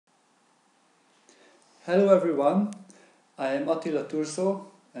Hello everyone, I am Attila Turzo,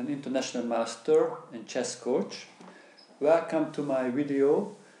 an International Master and chess coach. Welcome to my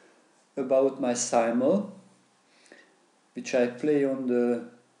video about my Simul, which I play on the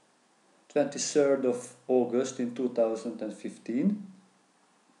 23rd of August in 2015.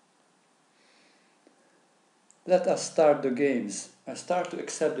 Let us start the games. I start to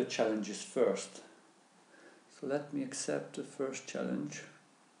accept the challenges first. So let me accept the first challenge,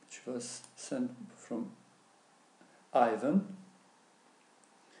 which was sent from Ivan.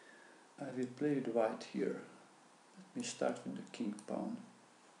 I will play with white here. Let me start with the king pawn.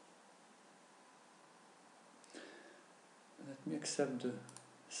 Let me accept the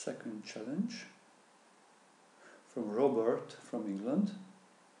second challenge from Robert from England.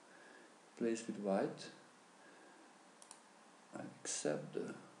 Plays with white. I accept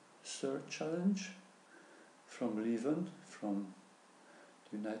the third challenge from Leven from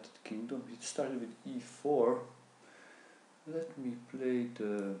the United Kingdom. It started with e4. Let me play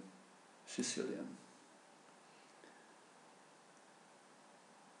the Sicilian.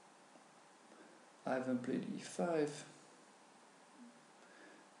 Ivan played e5.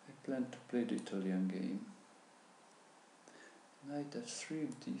 I plan to play the Italian game. Knight f3,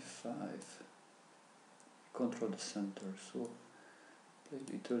 d5. Control the center, so play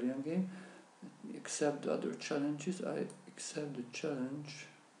the Italian game. Let me accept the other challenges. I accept the challenge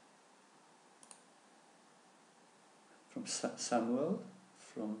from Samuel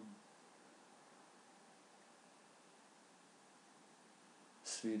from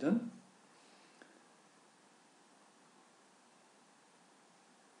Sweden.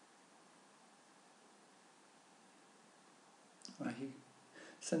 He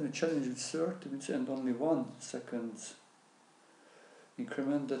sent me a challenge with 30 minutes and only 1 second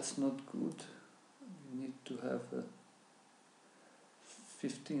increment. That's not good. We need to have a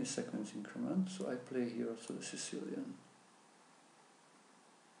 15 seconds increment, so I play here also the Sicilian.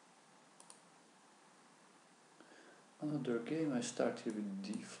 Another game. I start here with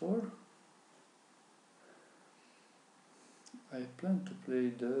d4. I plan to play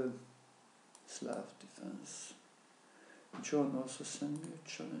the Slav defense. John also sent me a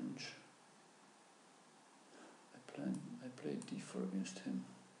challenge. I play d4 against him.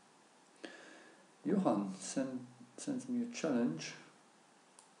 Johan sends me a challenge.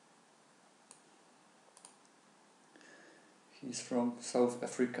 He's from South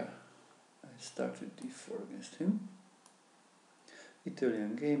Africa. I start with d4 against him.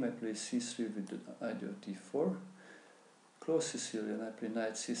 Italian game. I play c3 with the idea of d4. Close Sicilian. I play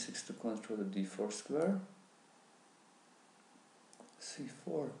knight c6 to control the d4 square.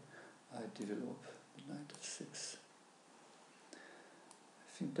 c4. I develop the knight f6.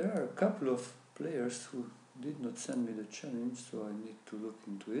 I think there are a couple of players who did not send me the challenge, so I need to look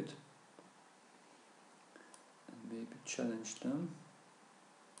into it and maybe challenge them.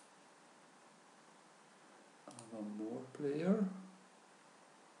 One more player.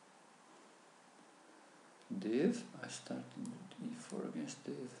 Dave. I start with e4 against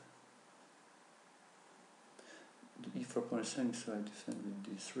Dave. The e4 pawn is hanging, so I defend with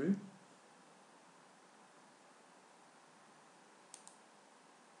d3.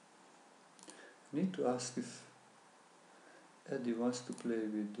 I need to ask if Eddie wants to play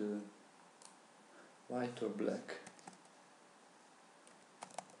with white or black.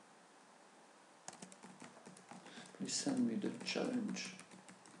 Please send me the challenge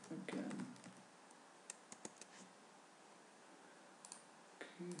again.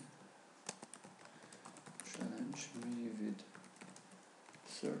 Okay. Challenge me with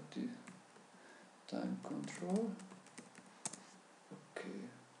 30 time control. Okay.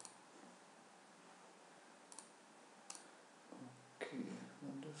 Okay,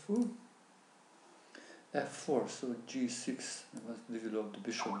 wonderful. f4, so g6. I must develop the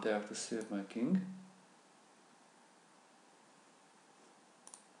bishop there to save my king.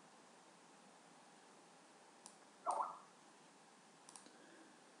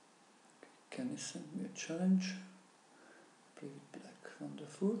 Can he send me a challenge? Play with black.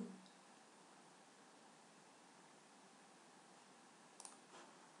 Wonderful.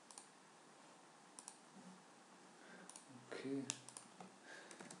 Okay.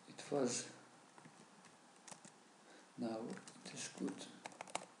 It was. Now it is good.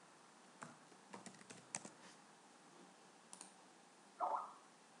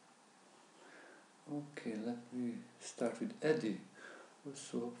 Okay, let me start with Eddie.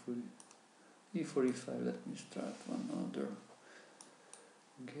 Also, hopefully. e4, e5, let me start one other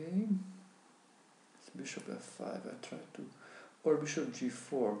game. It's bishop f5, I try to, or bishop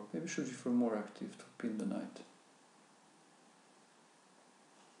g4, maybe bishop g4 more active to pin the knight.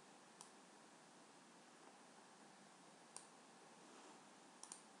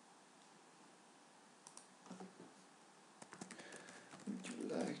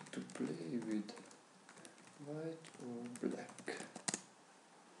 play with white or black.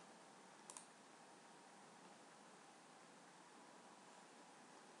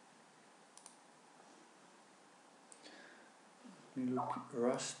 We look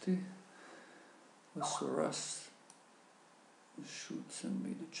rusty. Also Russ should send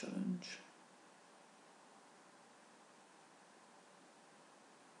me the challenge.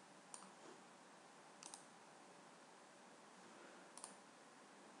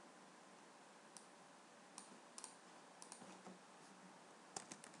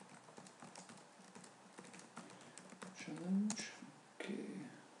 Challenge. Okay.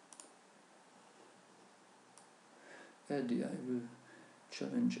 Eddie, I will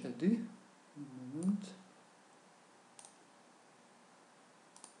challenge Eddie. A moment.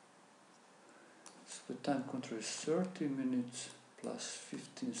 So the time control is 30 minutes plus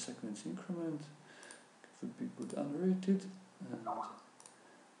 15 seconds increment. It would be good unrated. And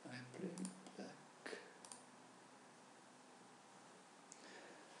I play black.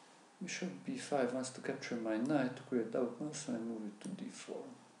 Bishop b5 wants to capture my knight to create outpoint, so I move it to d4.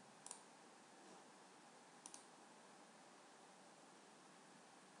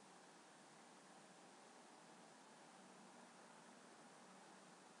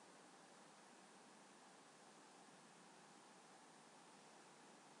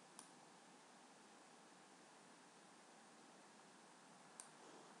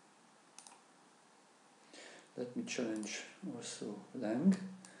 Let me challenge also Lang.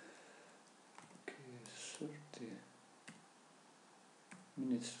 Okay, 30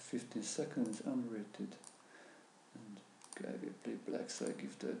 minutes 15 seconds unrated. And okay, I will play black, so I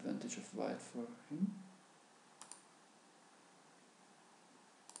give the advantage of white for him.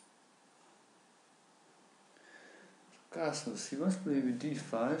 Castles, he wants to play with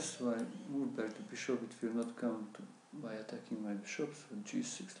d5, so I move back the bishop. It will not count by attacking my bishop, so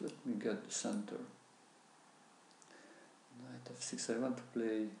g6, let me get the center. Knight f6, I want to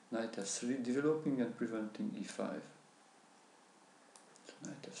play knight f3, developing and preventing e5. So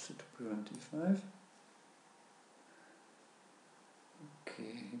knight f3 to prevent e5.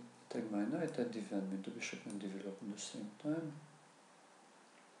 Okay, attack my knight, I defend with the bishop and develop at the same time.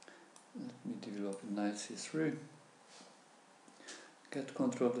 Let me develop knight c3. Get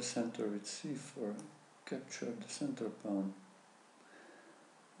control of the center with c4. Capture the center pawn.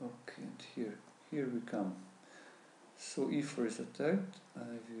 Okay, and here we come. So e4 is attacked,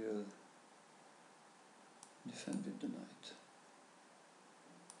 I will defend with the knight.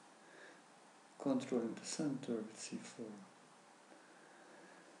 Controlling the center with c4.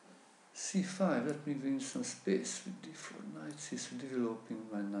 c5, let me win some space with d4. Knight c3, developing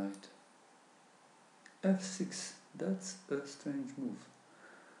my knight. f6, that's a strange move.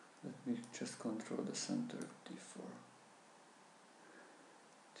 Let me just control the center with d4.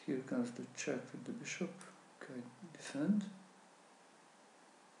 Here comes the check with the bishop. Okay, defend.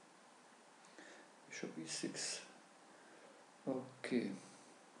 Bishop e6. Okay.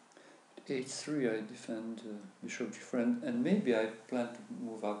 h3 I defend bishop g4, and maybe I plan to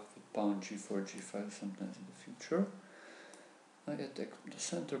move up with pawn g4, g5 sometimes in the future. I attack the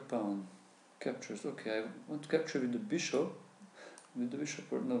center pawn. Captures. Okay, I want to capture with the bishop. With the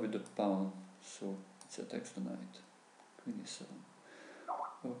bishop or no, with the pawn. So it attacks the knight. Queen e7.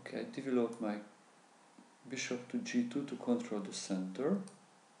 Okay, I develop my bishop to g2 to control the center.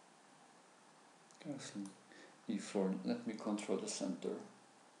 Castle e4. Let me control the center.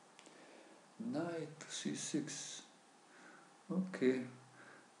 Knight to c6. Okay,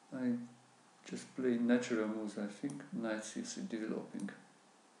 I just play natural moves, I think. Knight c3 developing.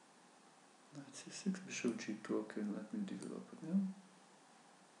 Knight c6, bishop g2. Okay, let me develop again.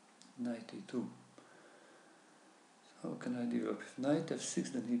 Knight e2. So how can I develop? If knight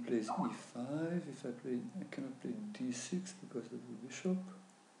f6, then he plays e5. If I cannot play d6 because of the bishop.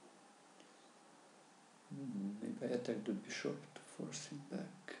 Maybe I attack the bishop to force him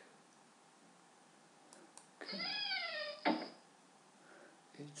back. Okay.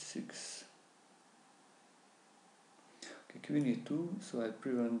 h6. Okay, queen e2, so I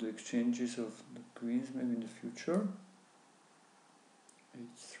prevent the exchanges of the queens maybe in the future.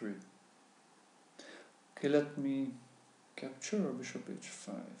 h3. Okay, let me capture or bishop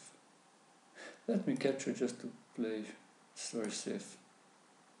h5. Let me capture just to play. It's very safe.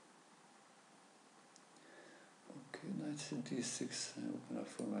 Okay, knight d6. I open up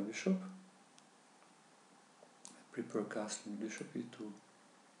for my bishop. I prepare castling bishop e2.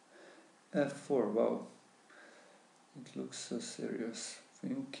 f4. Wow, it looks so serious.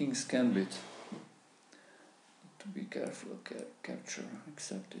 In King's Gambit. Need to be careful. Okay, capture.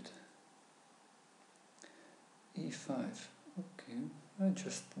 Accept it. e5. Okay. I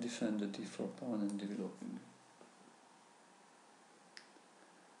just defend the d4 pawn and developing.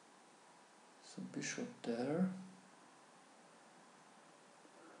 So bishop there.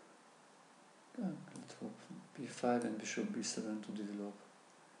 Let's hope b5 and bishop b7 to develop.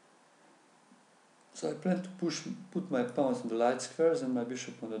 So I plan to put my pawns on the light squares and my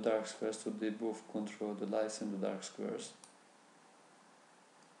bishop on the dark squares, so they both control the light and the dark squares.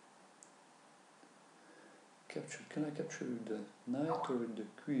 Capture. Can I capture with the knight or with the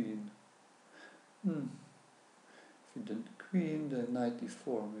queen? With the queen, the knight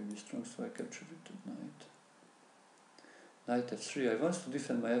e4 may be strong, so I capture with the knight. Knight f3. I want to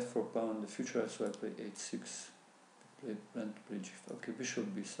defend my f4 pawn in the future, so I play h6. Plan to play g5. Okay, bishop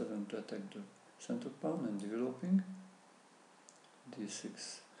b7 to attack the center pawn and developing.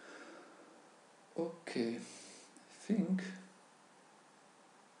 d6. Okay, I think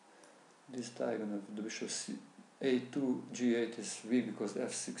this diagonal of the bishop a2 g8 is weak because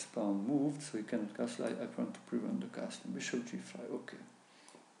f6 pawn moved, so he cannot castle. I want to prevent the castle. Bishop g5. Okay,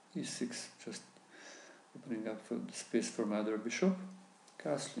 e6, just opening up for the space for my other bishop.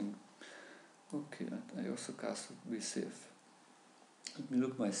 Castling. Okay, I also castle. Be safe. Let me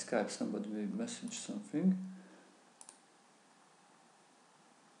look my Skype. Somebody may message something.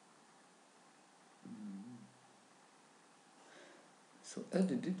 So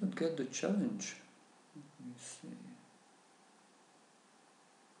Eddie did not get the challenge. Let me see.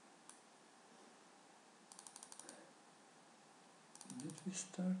 Did we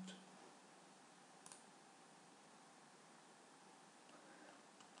start?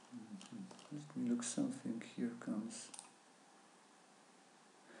 Let me look something. Here comes.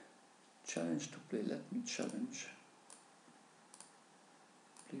 Challenge to play. Let me challenge.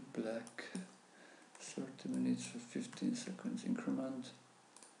 Play black. 30 minutes for 15 seconds increment.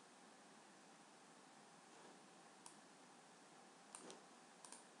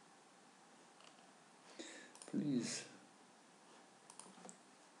 Please.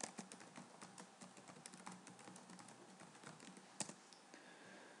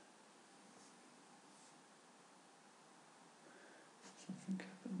 Something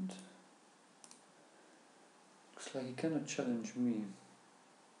happened. Looks like he cannot challenge me.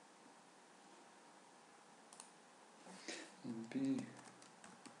 And be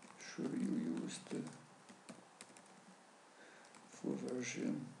sure you use the full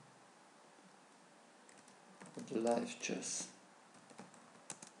version of the live chess.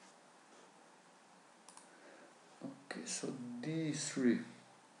 Okay, so d3.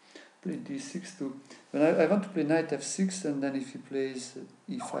 Play d6 to. When I want to play knight f6, and then if he plays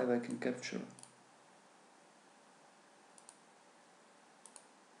e5, I can capture.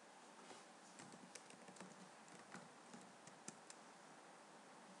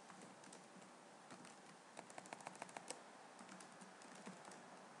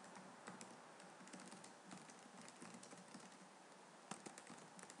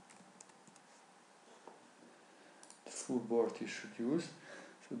 Full board he should use.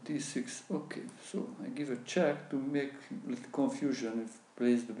 So d6, okay, so I give a check to make little confusion. If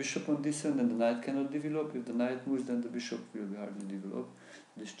plays the bishop on this end, then the knight cannot develop. If the knight moves, then the bishop will hardly develop.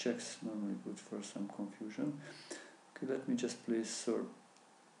 This check's normally good for some confusion. Okay, let me just place so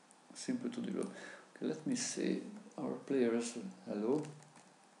simple to develop. Okay, let me say our players hello.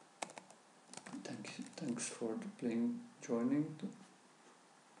 Thanks for the joining.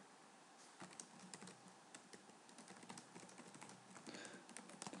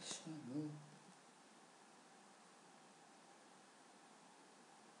 Simul.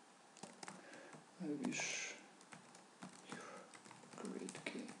 I wish you a great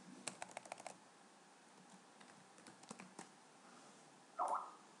game.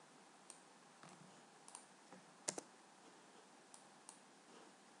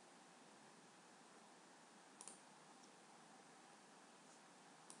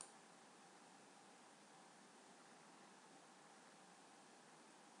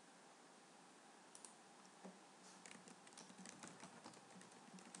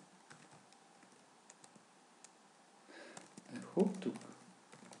 I hope to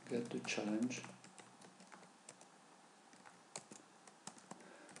get the challenge.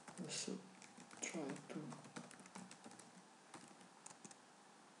 Also try to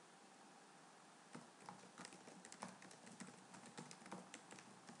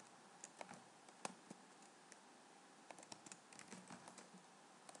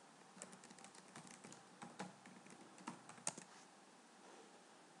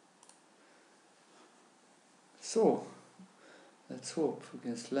so let's hope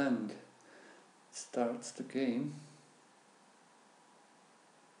against Lang starts the game.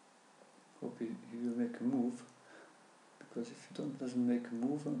 Hope he will make a move, because if it doesn't make a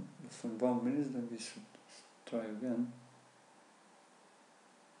move from 1 minute, then we should try again.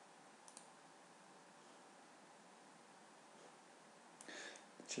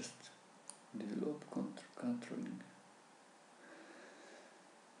 Just develop controlling.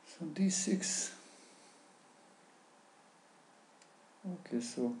 So d6. Okay,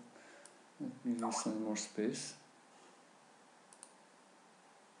 so let me leave some more space.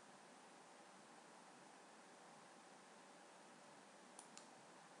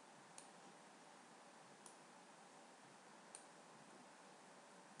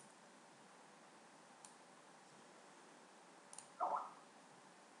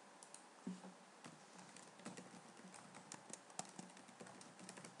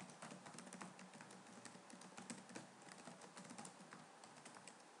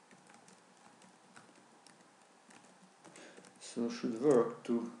 So should work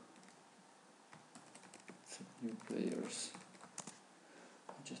to accept new players.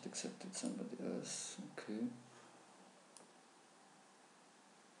 I just accepted somebody else. Okay.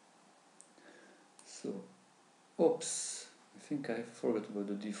 So, oops, I think I forgot about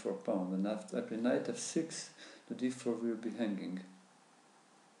the d4 pawn. And after I play knight f6, the d4 will be hanging.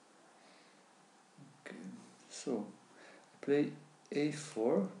 Okay. So I play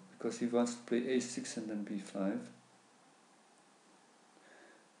a4 because he wants to play a6 and then b5.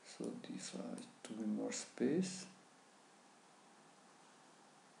 So d5 to win more space.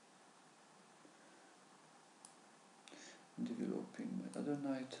 Developing my other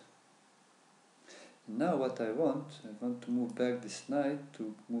knight. Now what I want to move back this knight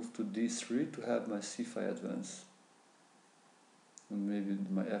to move to d3 to have my c5 advance. And maybe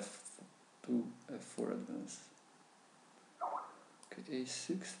my f2, f4 advance. Okay, a6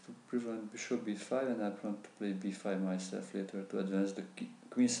 to prevent bishop b5, and I plan to play b5 myself later to advance the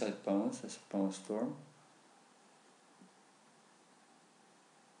queenside pawns as a pawn storm.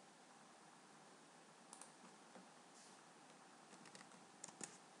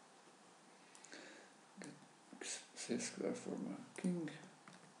 Safe square for my king.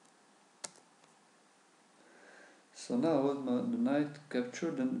 So now the knight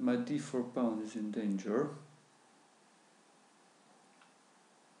captured and my d4 pawn is in danger.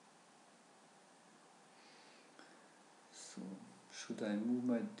 So should I move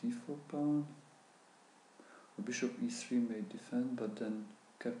my d4 pawn? Bishop e3 may defend, but then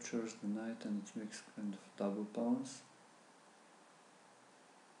captures the knight and it makes kind of double pawns.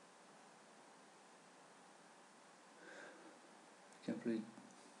 I can play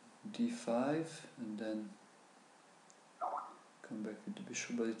d5 and then come back with the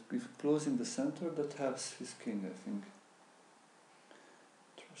bishop, but if closing the center, that helps his king, I think.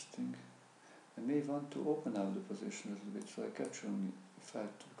 Interesting. I may want to open out the position a little bit, so I capture only e5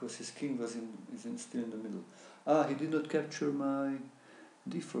 because his king was still in the middle. Ah, he did not capture my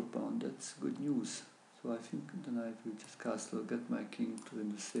d4 pawn. That's good news. So I think the knight will just castle, get my king to in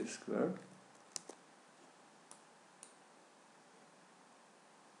the safe square.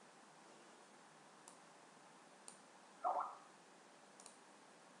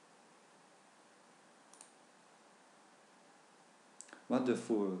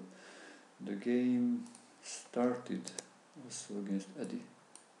 Wonderful. The game started also against Eddie.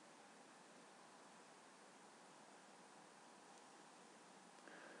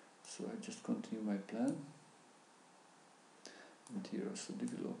 So I just continue my plan. And here also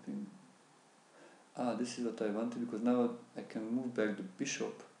developing. Ah, this is what I wanted because now I can move back the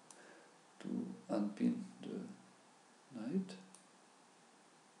bishop to unpin the knight.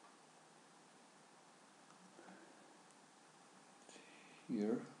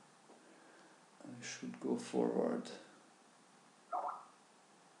 Here I should go forward. I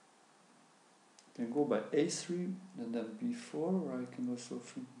can go by a3 and then b4, or I can also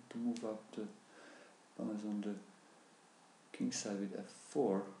think to move up the pawns on the king side with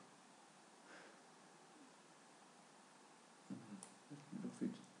f4.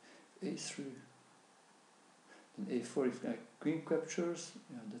 With a3 then a4 if my queen captures,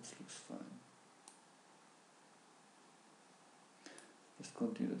 yeah, that looks fine. Let's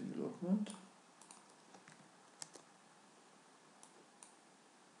continue the development.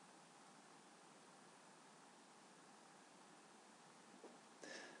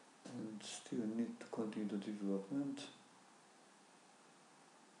 And still need to continue the development.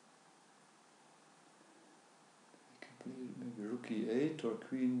 I can play maybe rook e8 or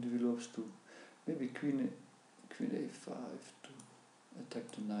queen develops to maybe queen a5 to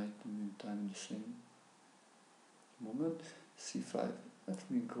attack the knight in the meantime in the same moment. c5.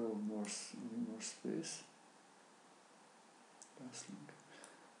 Let me go more space. Castling.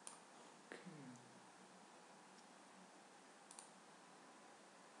 Okay.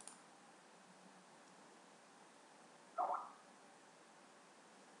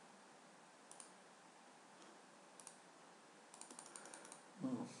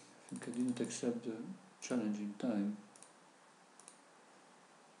 I didn't accept the challenge in time.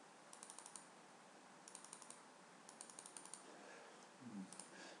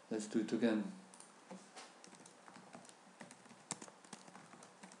 Let's do it again.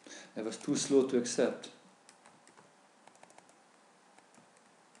 I was too slow to accept.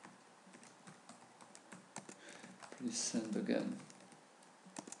 Please send again.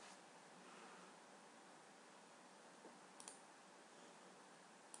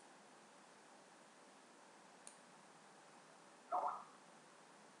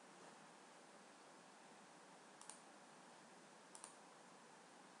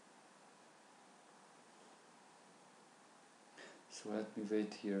 So let me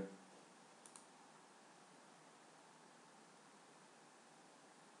wait here.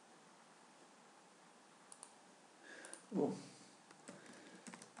 Oh,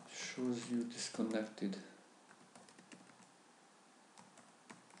 shows you disconnected.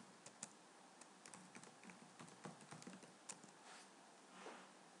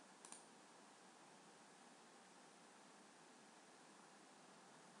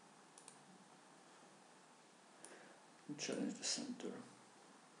 Challenge the center.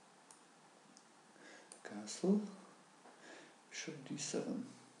 Castle. Bishop d7.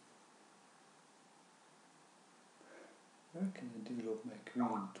 Where can I develop my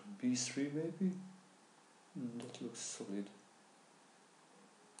queen? To b3 maybe? That looks solid.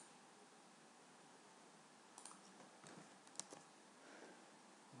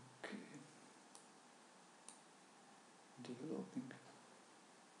 Okay. Developing.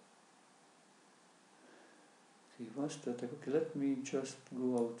 He wants to attack. Okay, let me just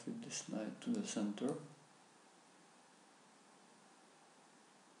go out with this knight to the center.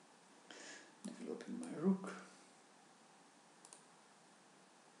 Developing my rook.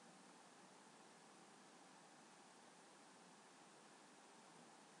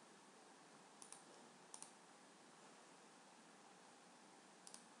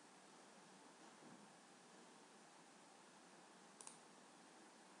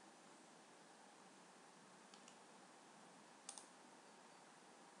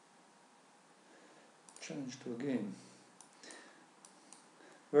 Challenge to a game.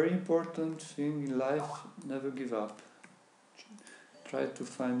 Very important thing in life, never give up. Try to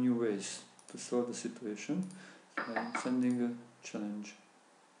find new ways to solve the situation. I'm sending a challenge.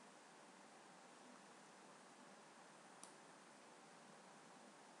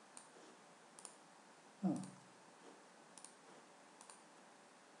 Oh.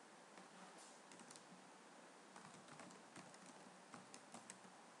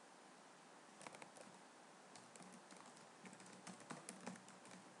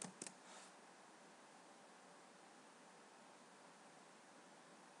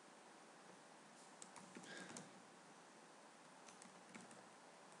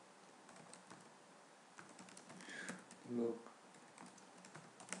 Look.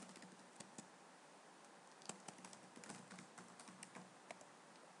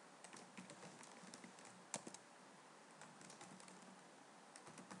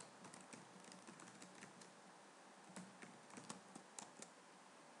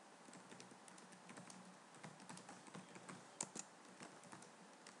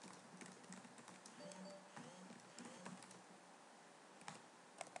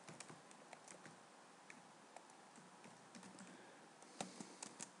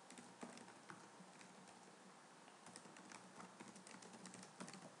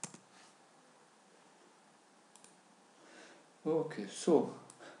 Okay, so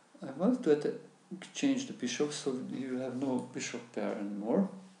I want to change the bishop so you have no bishop pair anymore.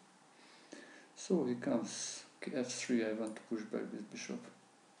 So he comes f3, I want to push back this bishop.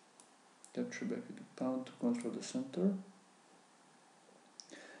 Capture back with the pawn to control the center.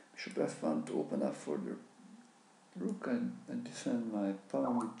 Bishop f1 to open up for the rook and defend my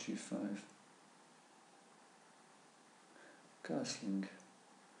pawn with g5. Castling.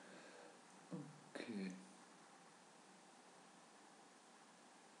 Okay.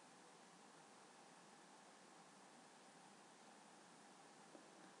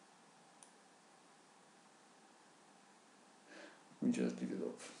 We just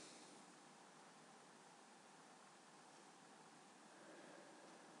develop.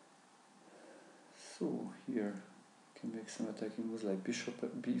 So here can make some attacking moves like bishop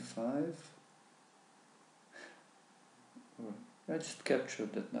at b5. Or I just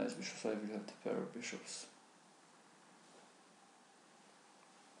captured that nice bishop, so I will have the pair of bishops.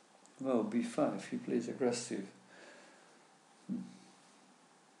 Well, b5, he plays aggressive. Looks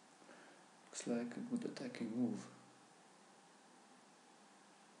like a good attacking move.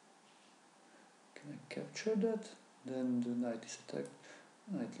 Can I capture that? Then the knight is attacked.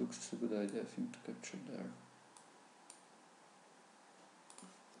 It looks a good idea, I think, to capture there.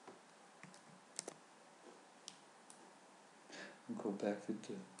 Go back with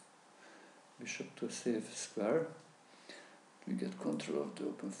the bishop to a safe square. We get control of the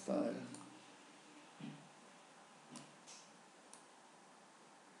open file.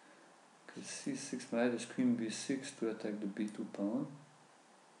 Okay, c6, my idea is queen b6 to attack the b2 pawn.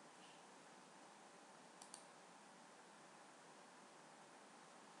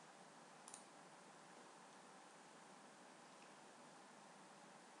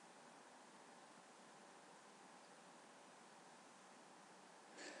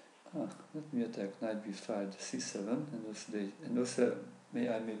 Let me attack knight b5, c7, and also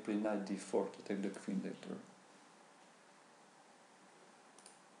I may play knight d4 to attack the queen later.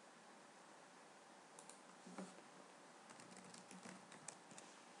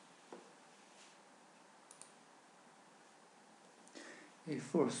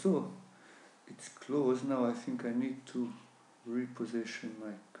 a4, so it's close. Now I think I need to reposition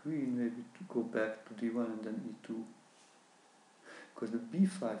my queen, maybe to go back to d1 and then e2. Because the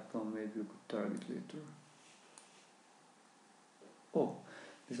b5 pawn may be a good target later. Oh,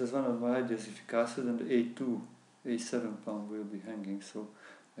 this was one of my ideas. If you castle, then the a2, a7 pawn will be hanging, so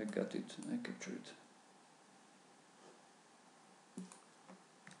I got it, I captured it.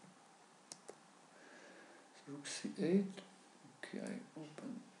 So rook c8, okay, I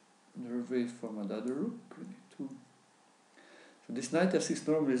open the way for my other rook, e2. So this knight f6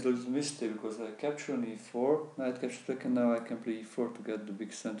 normally is a little mistake because I capture on e4, knight capture back, and now I can play e4 to get the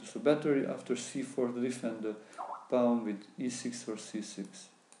big center. So better after c4 to defend the pawn with e6 or c6.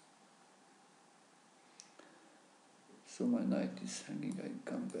 So my knight is hanging, I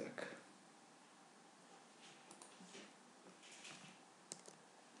come back.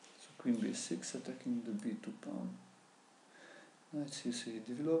 So queen b6 attacking the b2 pawn. Knight c3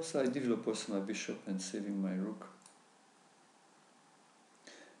 develops. I develop also my bishop and saving my rook.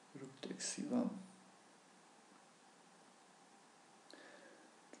 Rook takes c1.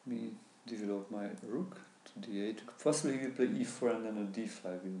 Let me develop my rook to d8. Possibly he will play e4 and then a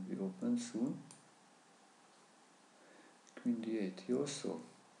d5 will be open soon. Queen d8. He also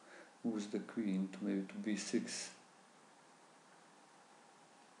moves the queen to maybe to b6.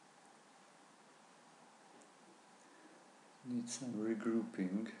 Needs some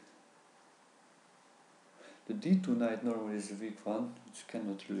regrouping. The d2 knight normally is a weak one, which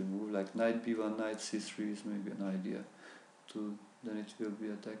cannot really move. Like knight b1, knight c3 is maybe an idea. Then it will be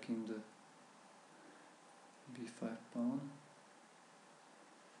attacking the b5 pawn.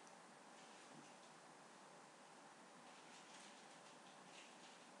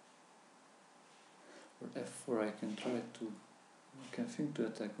 Or f4 I can think to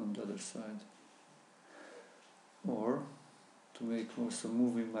attack on the other side. Or to make also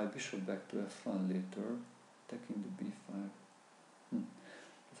moving my bishop back to f1 later, attacking the b5.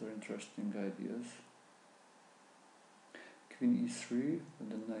 Those are interesting ideas. Queen e3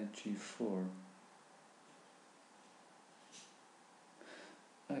 and then knight g4.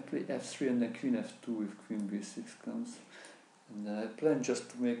 I play f3 and then queen f2 if queen b6 comes. And then I plan just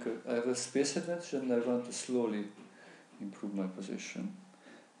to make I have a space advantage and I want to slowly improve my position.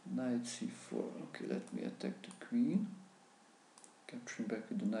 Knight c4. Okay, let me attack the queen. Capturing back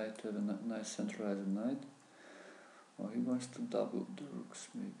with the knight to have a nice centralized knight. Oh, he wants to double the rooks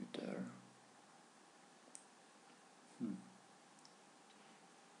maybe there.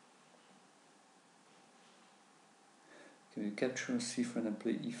 Can we capture on c4 and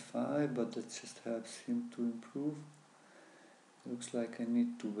play e5, but that just helps him to improve. Looks like I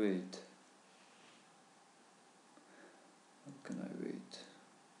need to wait. How can I wait?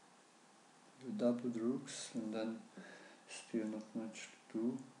 You double the rooks and then still not much to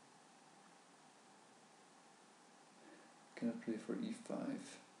do. Cannot play for e5.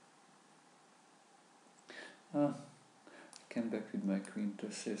 I came back with my queen to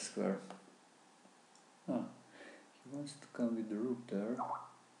a safe square. He wants to come with the rook there.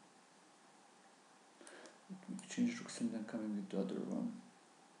 Let me change rooks and then coming with the other one.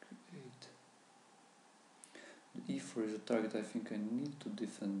 Okay, 8. The e4 is a target, I think I need to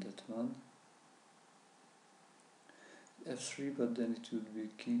defend that one. f3, but then it would be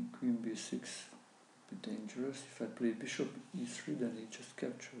queen b6, would be dangerous. If I play bishop e3, then he just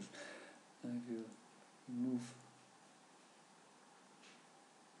captures. I will move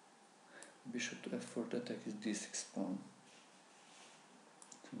bishop to f4 to attack his d6 pawn.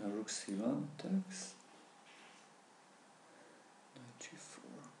 So now rook c1 attacks. Knight g4.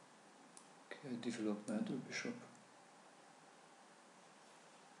 Okay, I develop my other bishop.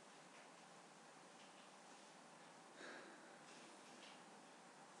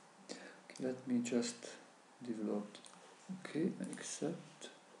 Let me just develop. Okay, I accept.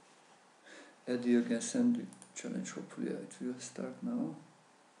 Eddie again send the challenge. Hopefully it will start now.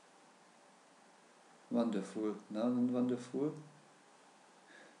 Wonderful. Now and wonderful.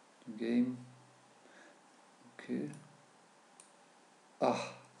 Game. Okay.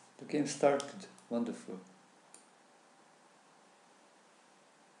 Ah, the game started. Wonderful.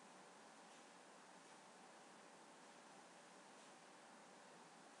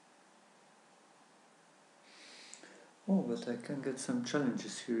 Oh, but I can get some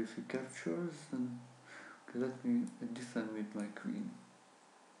challenges here if he captures. And okay, let me defend with my queen.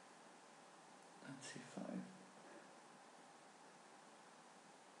 Let's c5.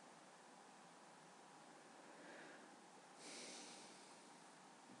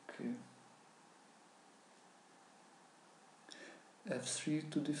 Okay. f3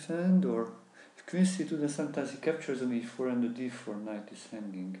 to defend, or if queen c2, then sometimes he captures on e4 and the d4 knight is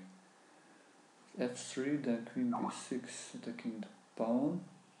hanging. f3, then queen b6, attacking the pawn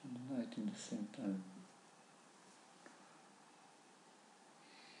and the knight in the same time.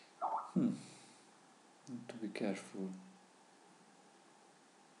 Need to be careful.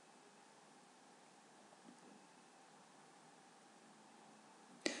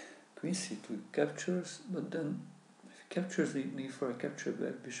 Queen c2 captures, but then if he captures the e4, I capture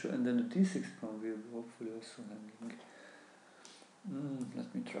back bishop, and then the d6 pawn will be hopefully also hanging.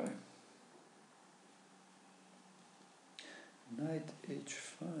 Let me try. Knight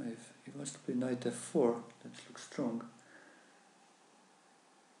h5. He wants to play knight f4. That looks strong.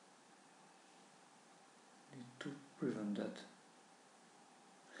 Need to prevent that.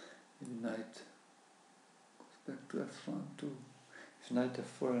 Maybe knight goes back to f1 too. If knight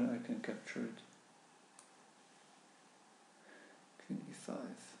f4, I can capture it. Queen e5.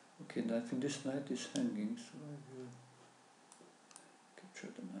 Okay, now I think this knight is hanging, so I will capture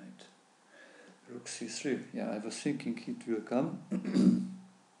the knight. Rook c3. Yeah, I was thinking it will come.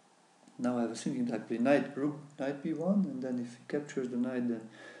 Now I was thinking that I play knight, rook, knight b1, and then if he captures the knight, then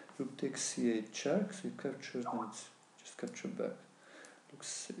rook takes c8 check. So he captures, then it's just capture back. Looks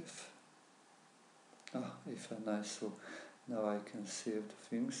safe. Ah, a5, nice. So now I can save the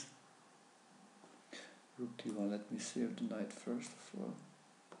things. Rook d1, let me save the knight first of all.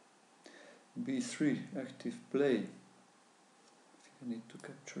 b3, active play. I think I need to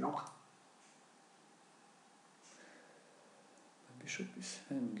capture it. My bishop is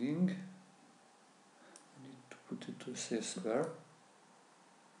hanging. I need to put it to a safe square.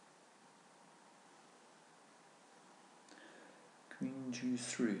 Queen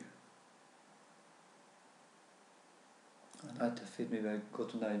g3. Knight f8, maybe I go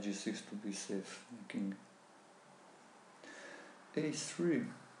to knight g6 to be safe, making a3.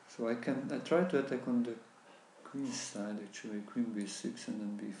 So I try to attack on the queen side actually, queen b6 and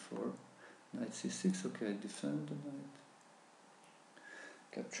then b4. Knight c6, okay, I defend the knight.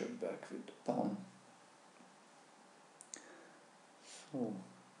 Capture back with the pawn. So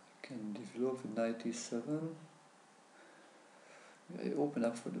I can develop with knight e7. I open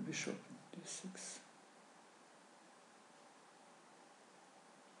up for the bishop, d6.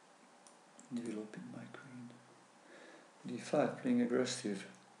 Developing my queen. d5, playing aggressive.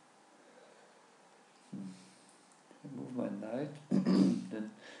 I move my knight,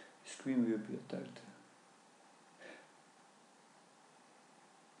 then his queen will be attacked.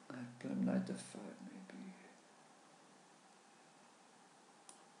 I play knight f5 maybe.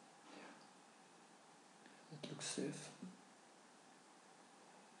 Yeah. That looks safe.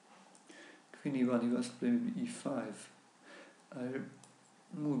 Queen e1, he was playing e5. I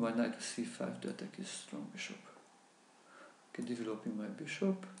move my knight to c5 to attack his strong bishop. Okay, developing my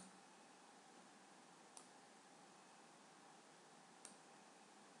bishop.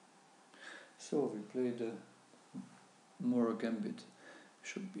 So we play the more gambit,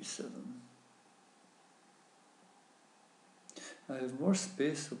 bishop b7. I have more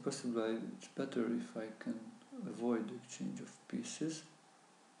space, so possibly it's better if I can avoid the exchange of pieces.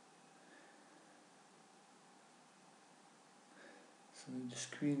 So this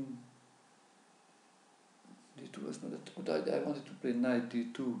queen d2 was not that good. I wanted to play knight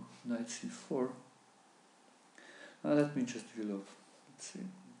d2, knight c4. Now let me just develop. Let's see.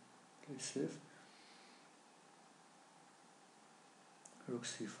 Play safe. Rook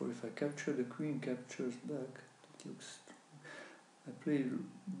c4. If I capture, the queen captures back. That looks. I play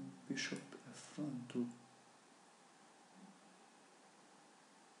bishop f1 to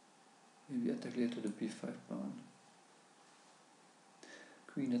maybe attack later the b5 pawn.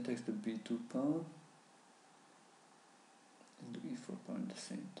 Queen attacks the b2 pawn and the e4 pawn at the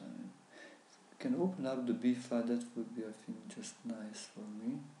same time. If I can open up the b5, that would be, I think, just nice for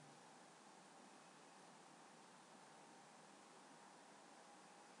me.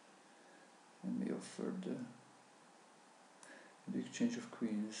 prefer the exchange of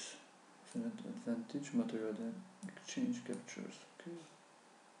queens. It's an advantage, material exchange captures. Okay.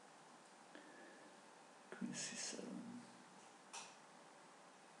 Queen c7.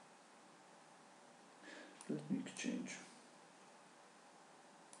 Let me exchange.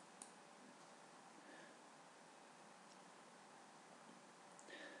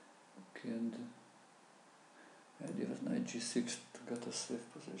 Okay, and the idea was knight g6 to get a safe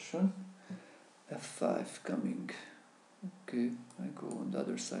position. f5 coming. Okay, I go on the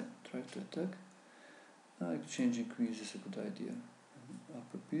other side, try to attack. Now exchanging queens is a good idea.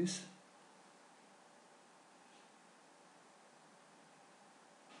 Up a piece.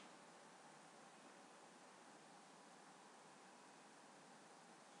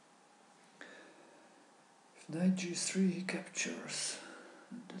 Knight g3 he captures.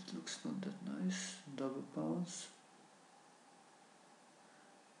 That looks not that nice. Double pounce.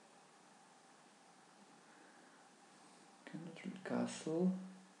 Cannot really castle.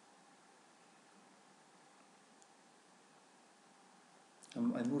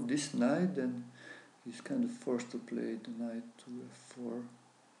 I move this knight, then he's kind of forced to play the knight to f4.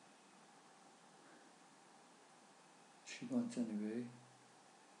 She wants anyway.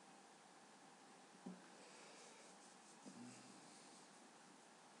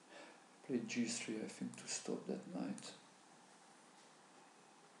 Play g3, I think, to stop that knight.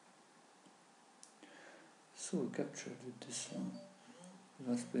 So we captured with this one.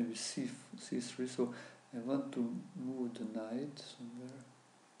 Let's play with c3, so I want to move the knight somewhere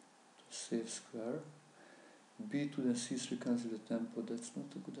to save square. b2 then c3 comes with the tempo, that's not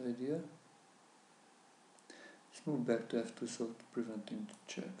a good idea. Let's move back to f2, so preventing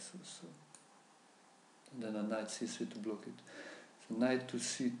the checks also. And then a knight c3 to block it. So knight to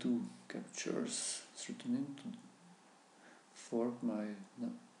c2 captures, threatening to fork my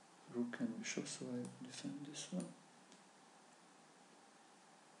rook and bishop, so I defend this one.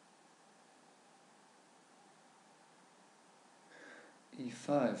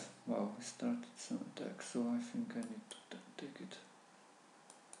 e5, wow, I started some attack, so I think I need to take it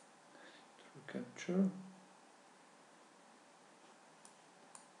through capture.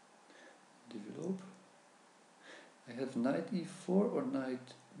 Develop. I have knight e4 or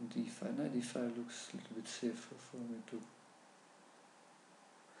knight d5. Knight d5 looks a little bit safer for me to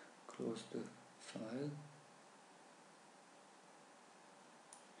close the file.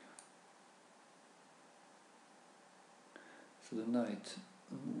 So the knight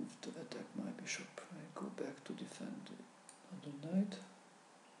moved to attack my bishop. I go back to defend the other knight.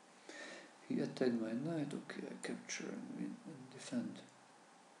 He attacked my knight. Okay, I capture and win and defend.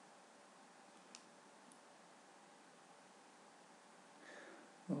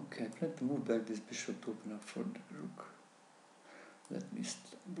 Okay, I plan to move back this bishop to open up for the rook. Let me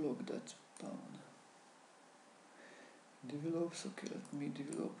block that pawn. Develops. Okay, let me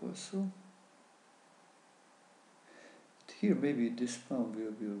develop also. Here maybe this pawn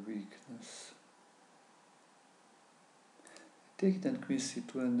will be a weakness. I take it and queen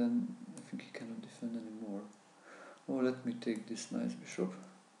c2, and then I think he cannot defend anymore. Oh, let me take this nice bishop.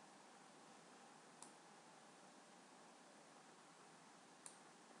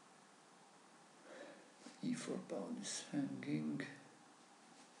 e4 pawn is hanging.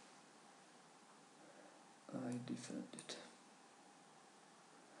 I defend it.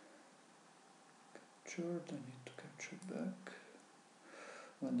 Captured, I need to capture back.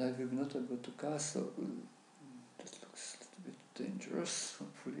 And I will be not able to castle. That looks a little bit dangerous.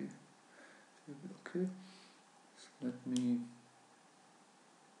 Hopefully it will be okay. So let me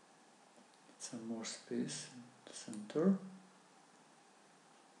get some more space in the center.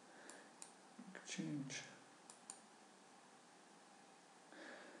 Exchange.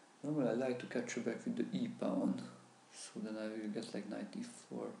 Normally I like to capture back with the e pawn. So then I will get like knight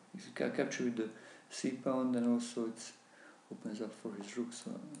e4. If you can capture with the c pawn, then also it opens up for his rook,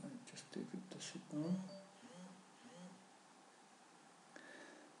 so I just take with the c pawn.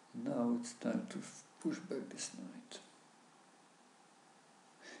 Now it's time to push back this knight.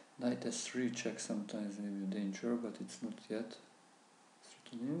 Knight s3 check sometimes may be a danger, but it's not yet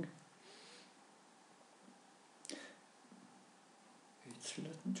threatening. h3,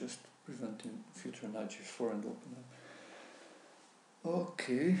 let me just prevent future knight g4 and open up.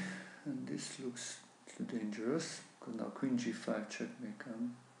 Okay, and this looks too dangerous, because now queen g5 check may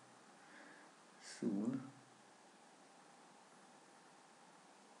come soon.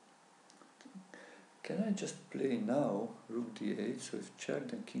 Can I just play now rook d8, so if check,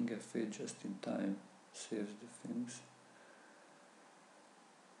 then king f8 just in time saves the things.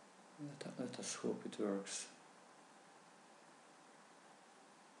 Let us hope it works.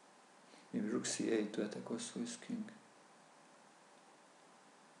 Maybe rook c8 to attack also his king.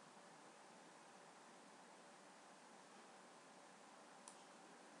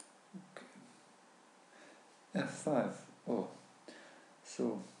 Okay. f5. Oh,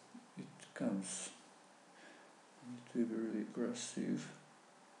 so it comes. It will be really aggressive.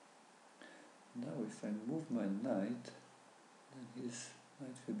 Now if I move my knight, then his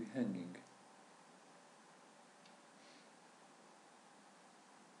knight will be hanging.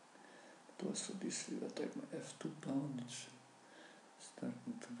 But also this will attack my f2 pawn. It's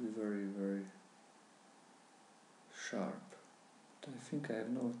starting to be very, very sharp. But I think I have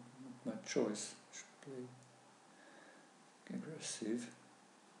not much choice. I should play aggressive.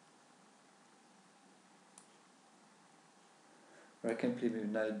 Or I can play maybe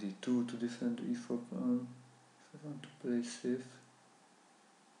knight d2 to defend the e4 pawn if I want to play safe.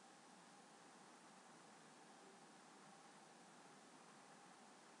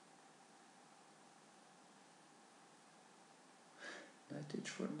 Knight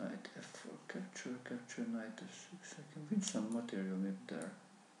h4, knight f4, capture, capture, knight f6. I can win some material maybe there.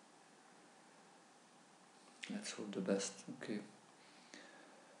 Let's hope the best. Okay.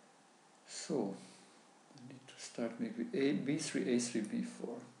 So I need to start maybe b3, a3,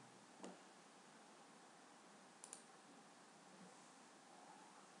 b4.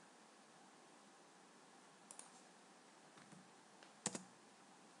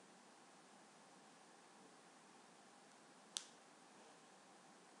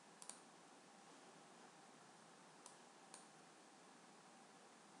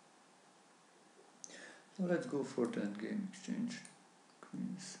 So let's go for the endgame exchange.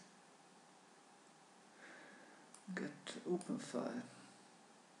 Queens. Get open file.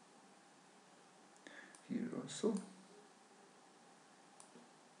 Here also.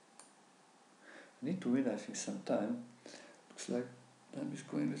 I need to win, I think, some time. Looks like time is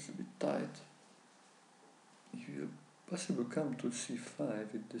going a little bit tight. He will possibly come to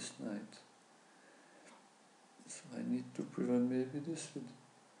c5 with this knight. So I need to prevent maybe this with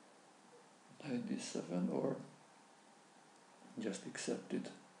knight d7 or just accept it.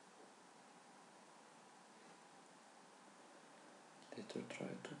 Later try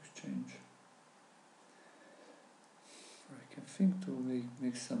to exchange. Or I can think to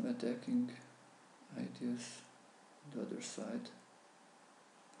make some attacking ideas on the other side.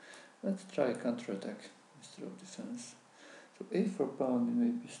 Let's try counterattack instead of defense. So a4 pawn may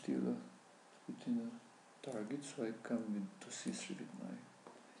be still within a target, so I come to c3 with my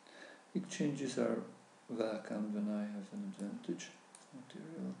exchanges are welcome when I have an advantage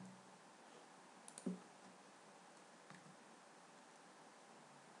material.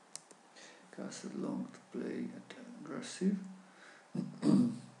 Castle long to play at aggressive.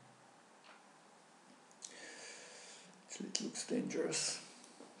 So it looks dangerous.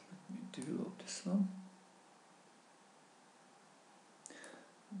 Let me develop this one.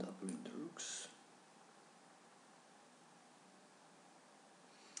 Doubling the rooks.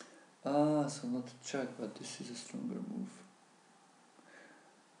 Ah, so not a check, but this is a stronger move.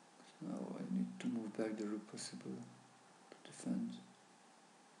 Now I need to move back the rook possible to defend.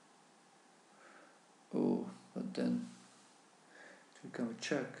 Oh, but then it will come a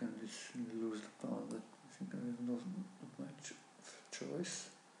check and we lose the pawn, but I think I have not much choice.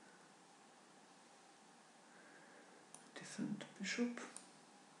 Defend the bishop.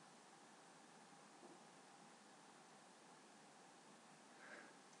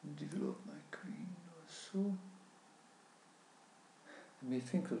 Develop my queen also. I may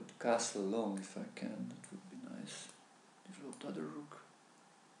think of castle long if I can, that would be nice. Develop the other rook.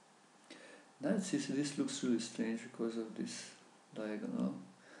 Knight c6, this looks really strange because of this diagonal.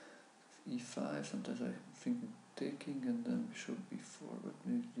 e5, sometimes I think taking and then bishop b4, but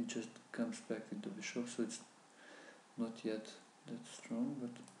maybe it just comes back with the bishop, so it's not yet that strong,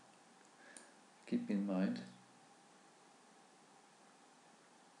 but keep in mind.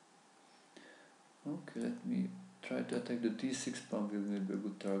 Okay, let me try to attack the d6 pawn, will be a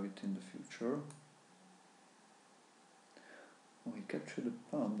good target in the future. Oh, he captured the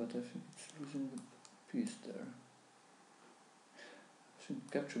pawn, but I think it's losing the piece there. I should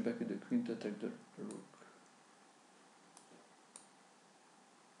capture back with the queen to attack the rook.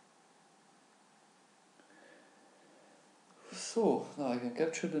 So, now I can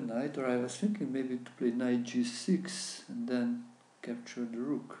capture the knight, or I was thinking maybe to play knight g6 and then capture the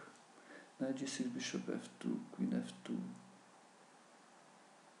rook. Knight g6, bishop f2, queen f2.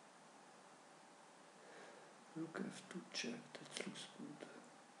 Rook f2 check, that looks good.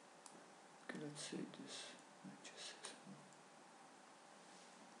 Okay, let's say this. Knight g6.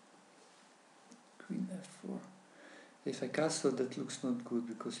 Queen f4. If I castle, that looks not good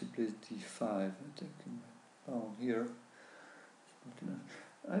because he plays d5. Attacking my pawn here.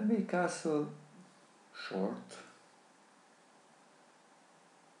 I may castle short.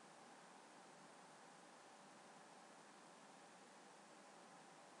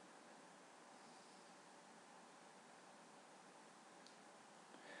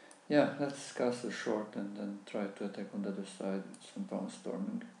 Yeah, let's castle short and then try to attack on the other side with some pawn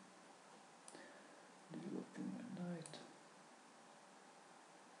storming. Developing my knight.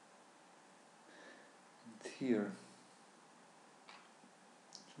 And here,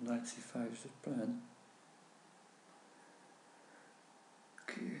 so knight c5 is the plan.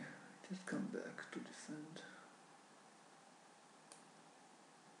 Okay, just come back to defend.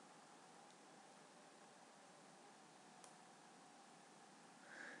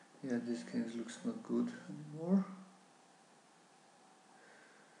 Yeah, this game looks not good anymore.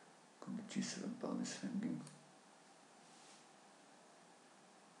 The g7 pawn is hanging.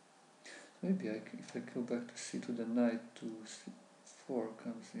 Maybe if I go back to c2, the knight to c4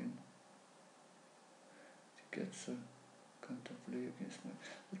 comes in. He gets a counterplay against my...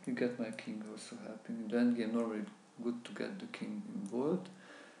 Let me get my king also happening. In the endgame, normally good to get the king involved.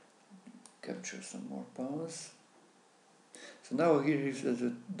 Capture some more pawns. So now here he's as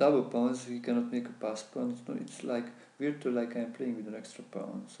a double pawn, so he cannot make a pass pawn. It's like virtual, like I'm playing with an extra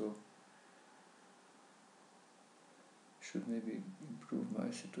pawn. So should maybe improve my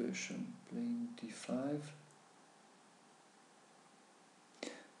situation. Playing d5.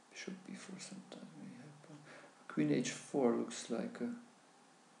 Bishop b4 sometime may happen. Queen h4 looks like a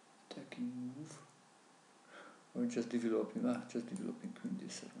attacking move. Or just developing queen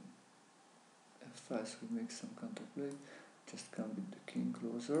d7. f5, so we make some counterplay. Just come with the king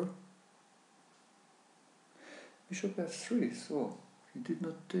closer. Bishop f3, so he did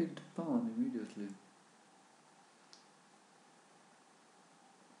not take the pawn immediately.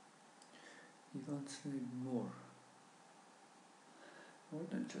 He wants maybe more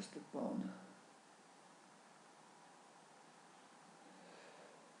than just a pawn.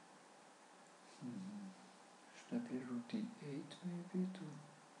 Should I play rook d8 maybe to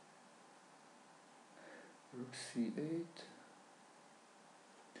rook c8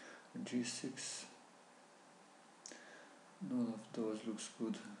 and g6? None of those looks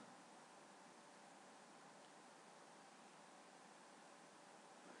good.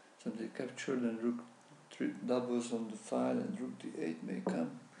 So they capture, then rook 3 doubles on the file and rook d8 may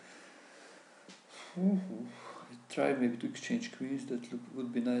come. I tried maybe to exchange queens. That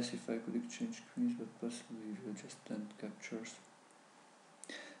would be nice if I could exchange queens, but possibly we will just then captures.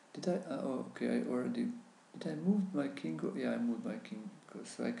 Did I? Oh, okay. Did I move my king? Yeah, I moved my king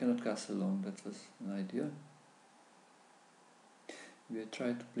because I cannot castle long. That was an idea. Maybe I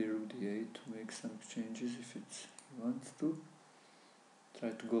try to play rook d8 to make some exchanges if he wants to. Try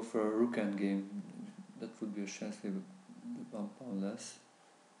to go for a rook endgame. That would be a chance to have one pawn less.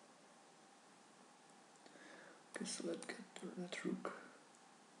 Okay, so let's get that rook.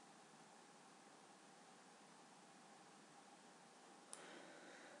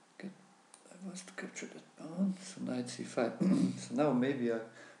 I want to capture that pawn. So knight c5. So now maybe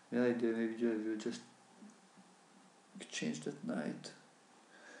the idea maybe I will just exchange that knight.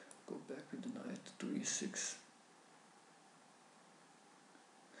 Go back with the knight to e6.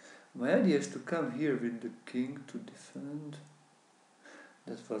 My idea is to come here with the king to defend.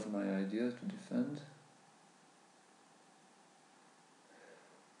 That was my idea, to defend.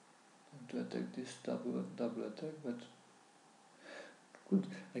 And to attack this double attack, but good.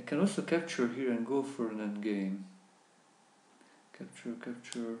 I can also capture here and go for an endgame.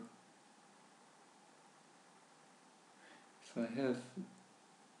 Capture. If I have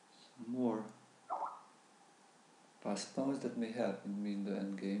some more pass pawns, that may help me in the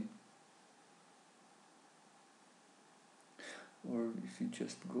endgame. Or if you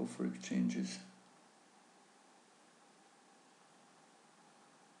just go for exchanges.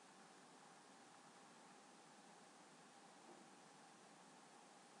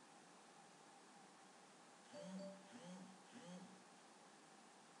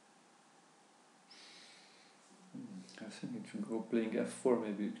 I think it should go playing f4,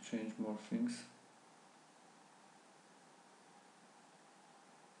 maybe exchange more things.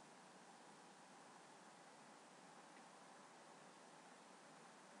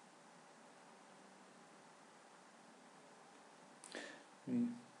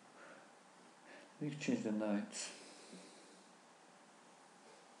 We exchange the knights.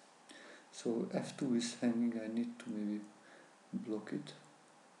 So f2 is hanging, I need to maybe block it.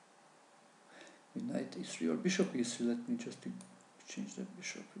 With knight e3 or bishop e3, let me just exchange that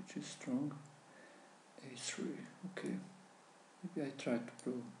bishop, which is strong. a3, okay. Maybe I try to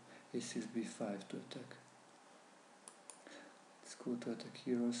play a6, b5 to attack. Let's go to attack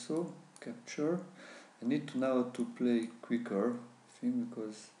here also, capture. I need to now to play quicker, I think,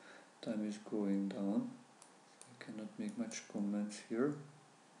 because time is going down. I cannot make much comments here.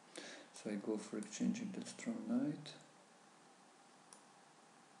 So I go for exchanging that strong knight.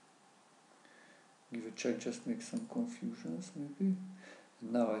 Give a check, just make some confusions maybe.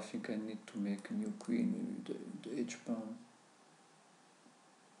 And now I think I need to make a new queen, maybe the h pawn.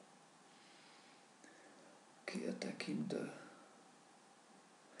 Okay, attacking the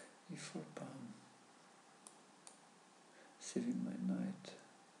e4 pawn. Saving my knight.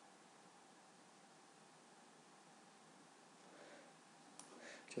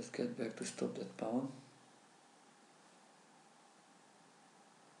 Just get back to stop that pawn.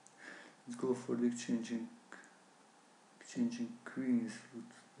 Let's go for the exchanging queens would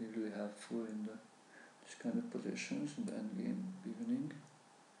be really helpful in this kind of positions in the endgame beginning.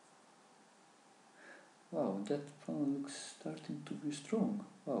 Wow, that pawn looks starting to be strong.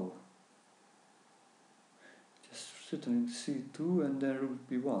 Wow. Just threatening c2 and then rook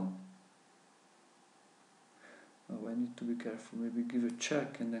b1. Oh, I need to be careful. Maybe give a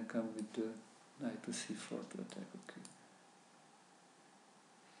check and then come with the knight to c4 to attack. Okay.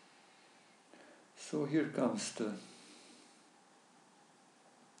 So here comes the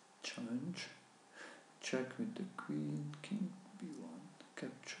challenge. Check with the queen, king b1,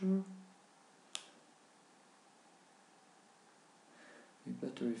 capture. Be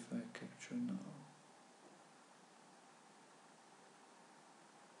better if I capture now.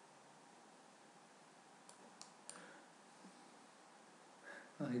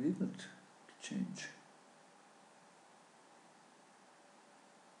 I didn't change.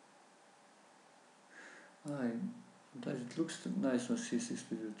 It looks nice on c6.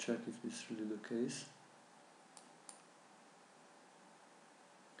 We will check if it's really the case.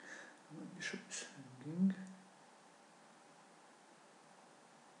 My bishop is hanging.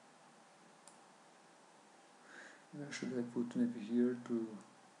 Where should I put? Maybe here to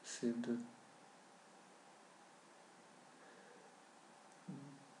save the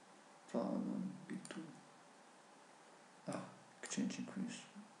pawn on b2. Exchanging queens.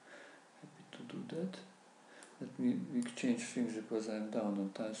 Happy to do that. Let me exchange things because I'm down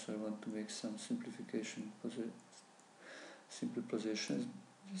on time, so I want to make some simplification, simple positions,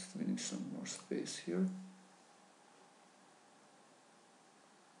 just winning some more space here.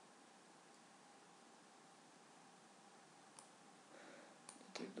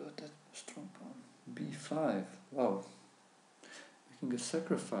 Take that strong pawn. b5. Wow. Making a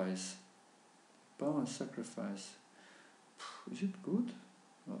sacrifice. Pawn sacrifice. Is it good?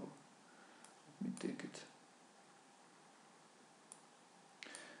 Oh, let me take it.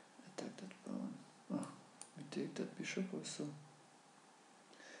 Attack that pawn. Oh, we take that bishop also.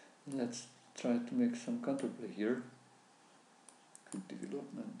 Let's try to make some counterplay here. Good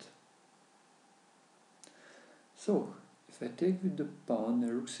development. So, if I take with the pawn,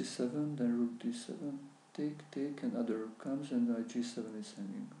 rook c7, then rook d7, take, and other rook comes, and g7 is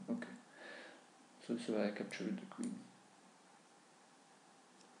hanging. Okay. So this is why I capture with the queen.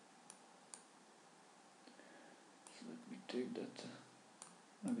 So let me take that.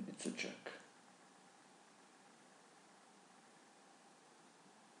 I mean, it's a check.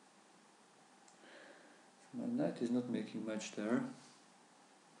 So my knight is not making much there.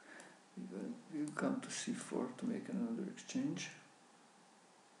 We'll come to c4 to make another exchange.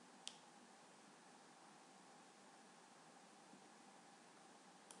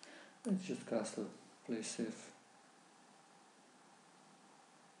 Let's just castle, play safe.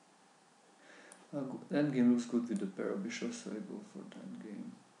 Endgame looks good with the pair of bishops, so I go for the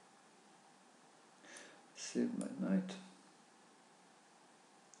endgame. Save my knight.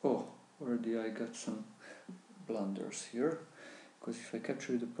 Oh, already I got some blunders here. Because if I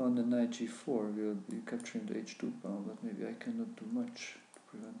capture the pawn, the knight g4 will be capturing the h2 pawn, but maybe I cannot do much to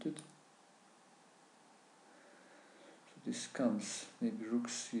prevent it. So this comes, maybe rook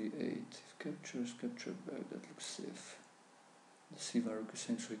c8. If captures, capture back, that looks safe. The c1 rook is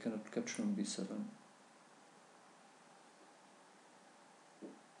saying, so we cannot capture on b7.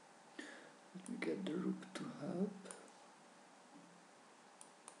 Let me get the rook to help.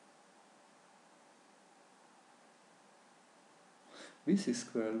 b6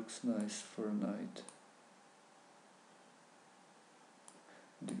 square looks nice for a knight.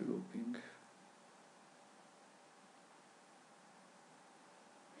 Developing.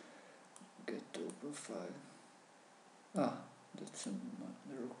 Get to open file. That's the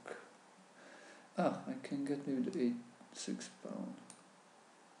rook. I can get maybe the a6 pawn.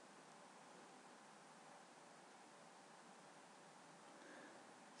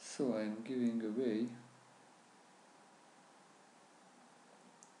 So I'm giving away.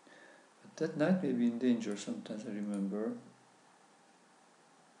 But that knight may be in danger sometimes, I remember.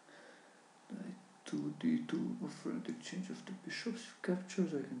 Knight 2 d2, offering the exchange of the bishops.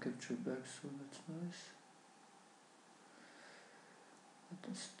 Captures, I can capture back, so that's nice.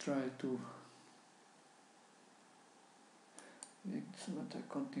 Let's try to make some attack,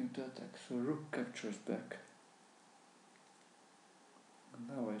 continue to attack. So rook captures back. And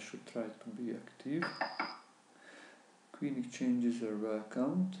now I should try to be active. Queen exchanges are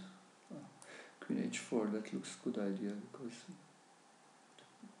welcomed. Queen h4, that looks good idea because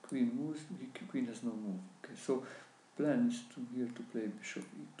queen moves, queen has no move. Okay, so plan is to here to play bishop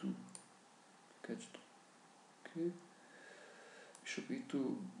e2. Catch. Okay. Bishop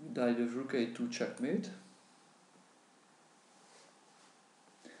e2, died of rook a2 checkmate.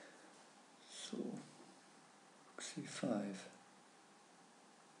 So rook c5.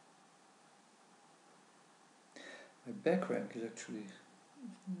 My back rank is actually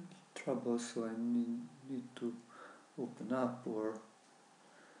trouble, so I need to open up, or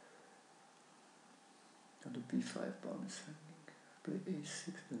the b5 pawn is hanging. Play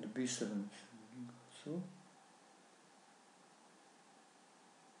a6 and the b7 is hanging. So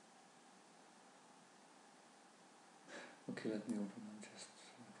okay, let me open up just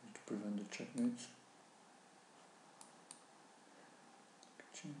to prevent the checkmates.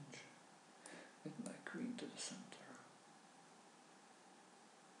 Change. Get my queen to the center.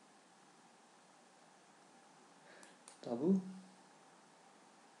 Double.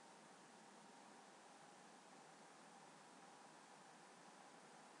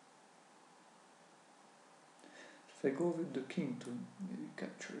 If I go with the king to maybe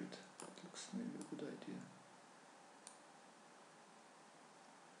capture it, that looks maybe a good idea.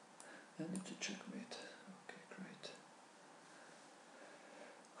 And it's a checkmate. Okay, great.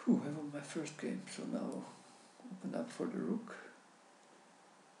 Whew, I won my first game, so now open up for the rook.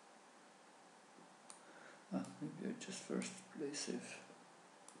 Maybe I just first play safe.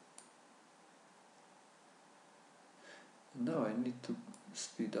 And now I need to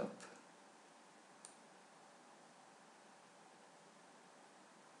speed up.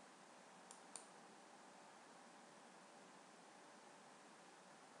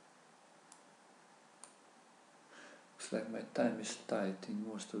 Looks like my time is tight in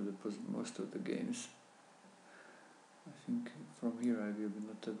most of the games. I think from here I will be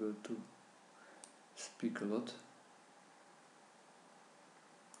not able to speak a lot.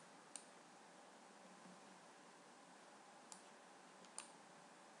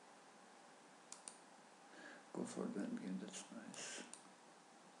 Go for the endgame, that's nice.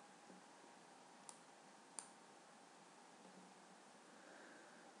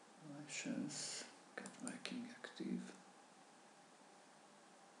 My chance, get my king active.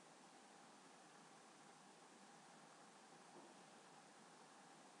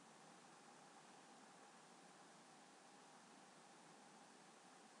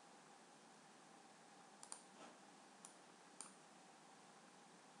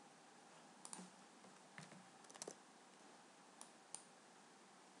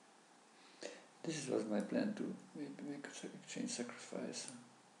 This was my plan to maybe make a exchange sacrifice.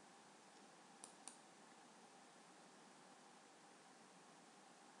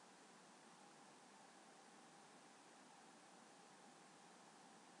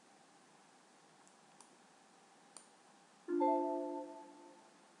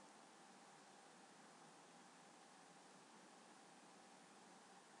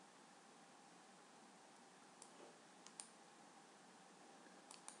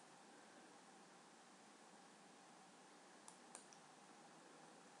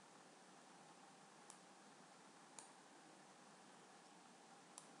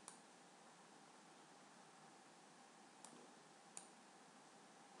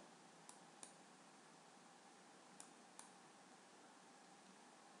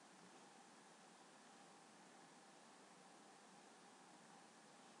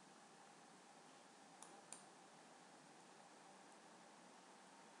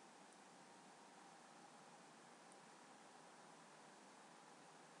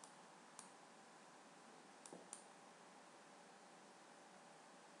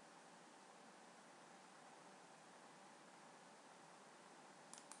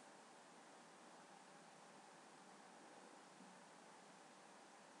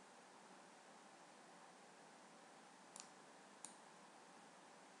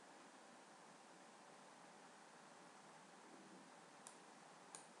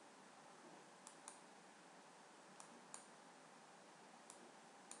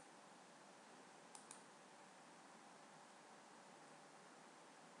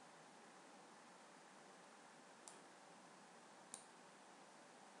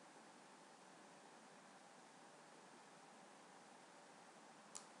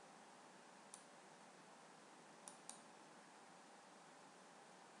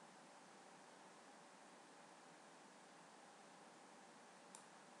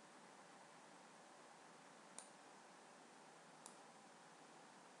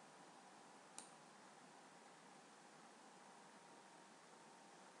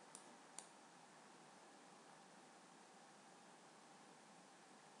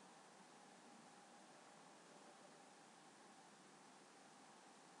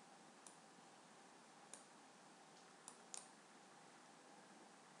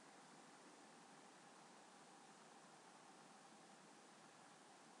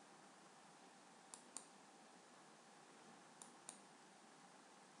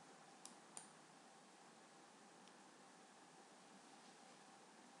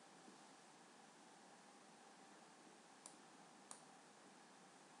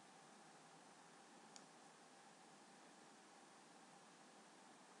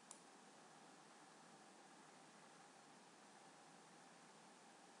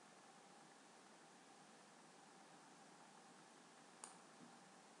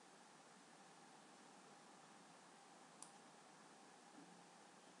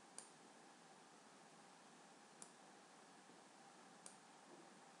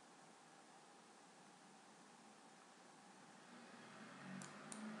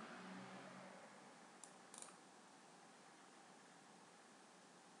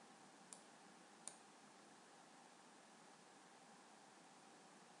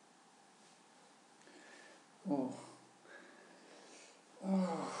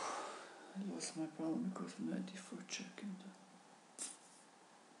 was my problem because of knight d4 check and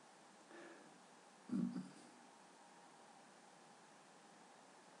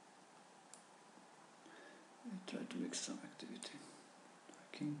I try to make some activity.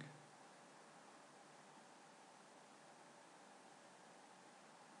 King.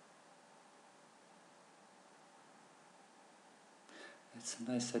 It's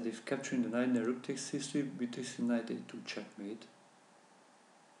a nice side. If capturing the knight and the rook takes c3, b takes knight a2 checkmate.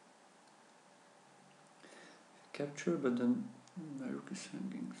 Capture, but then my rook is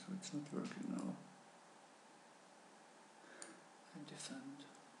hanging, so it's not working now. I defend.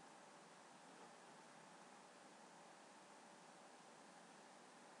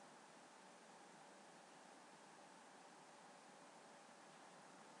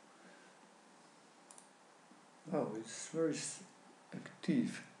 Oh, it's very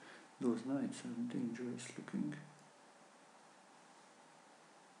active. Those knights are dangerous looking.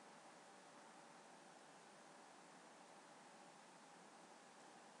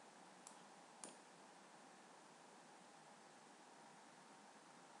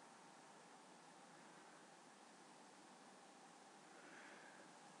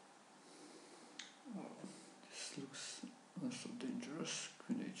 Oh, this looks also dangerous.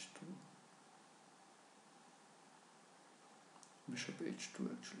 Queen h2. Bishop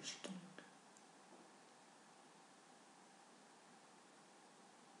h2 actually stung.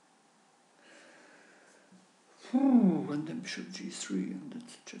 And then bishop g3, and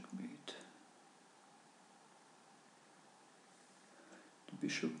that's checkmate. The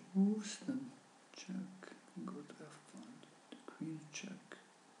bishop moves, then check, go to f1, the queen check,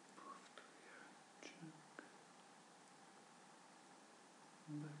 move to here, check,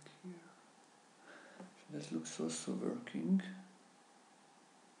 back here. So that looks also working.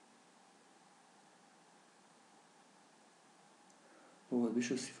 Oh,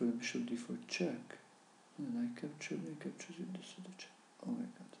 bishop c4, bishop d4 check. And I capture it, this is the check. Oh my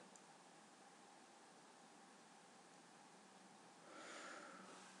god.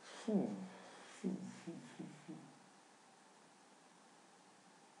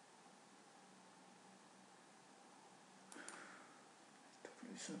 To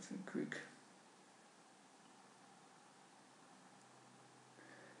play something quick.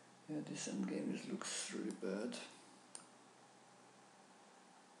 Yeah, this endgame looks really bad.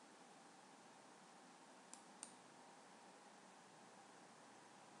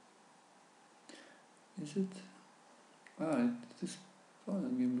 Is it? This final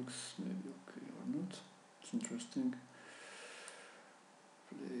game looks maybe okay or not. It's interesting.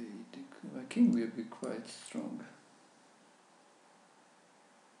 My king will be quite strong.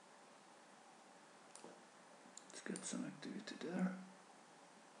 Let's get some activity there.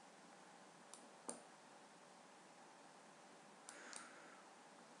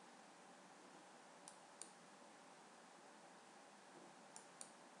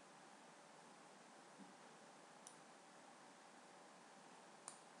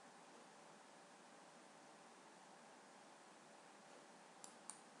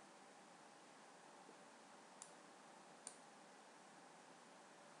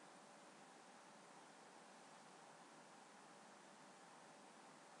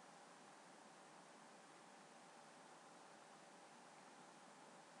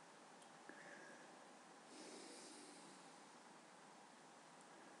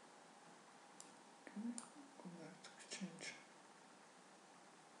 Go back to exchange.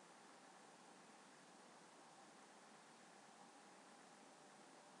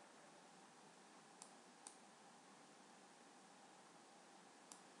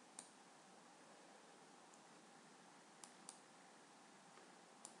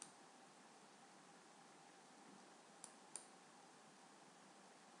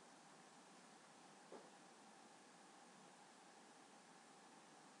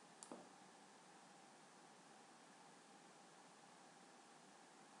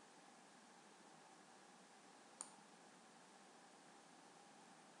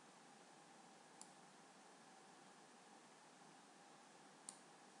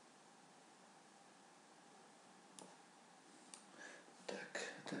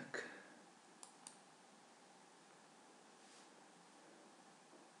 Attack.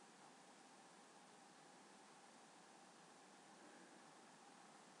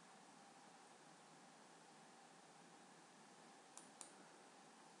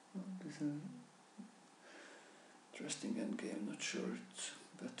 Well, this is an interesting endgame. Not sure it's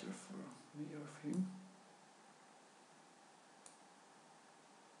better for me or him.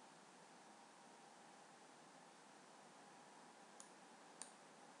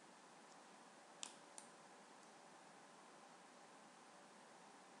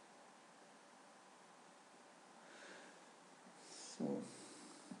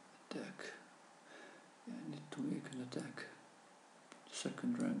 attack.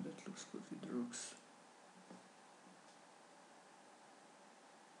 Second rank, that looks good with the rooks.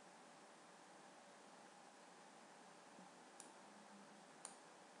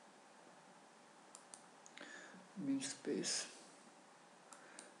 Mean space.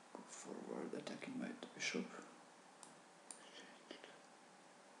 Go forward, attacking my bishop.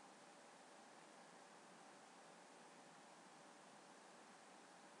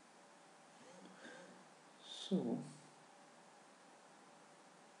 So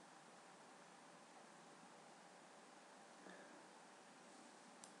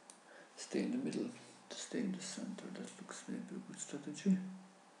stay in the middle, stay in the center, that looks maybe a good strategy.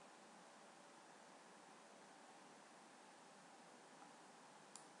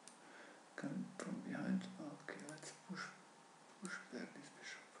 Coming from behind, okay, let's push back this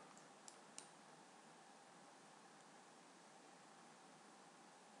bishop.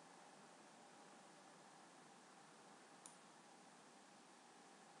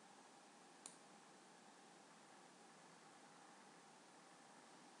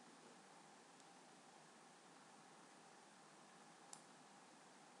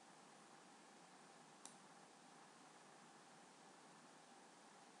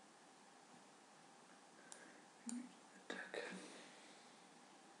 Attack.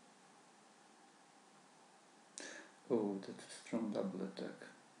 Oh, that's a strong double attack.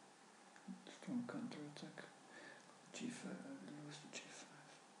 Strong counter attack. G5, I will lose the G5.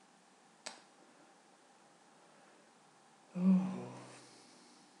 Oh,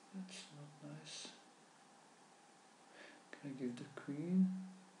 that's not nice. Can I give the queen?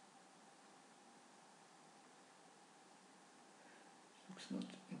 Looks not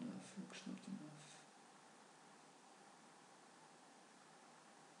enough, looks not enough.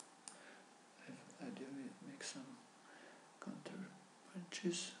 I have an idea, we make some counter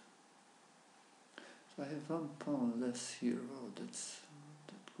punches. So I have 1 pawn less here. Wow, that's not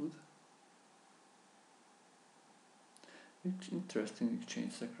that good. Interesting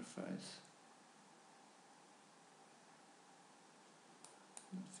exchange sacrifice.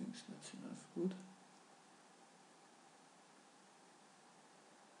 I think that's enough good.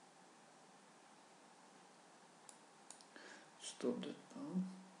 Stop that pawn.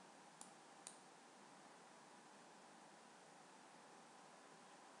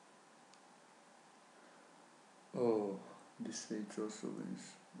 Oh, this way it also wins.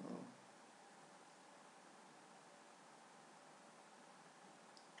 Wow.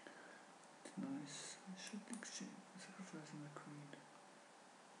 It's nice. I should exchange, sacrificing my queen.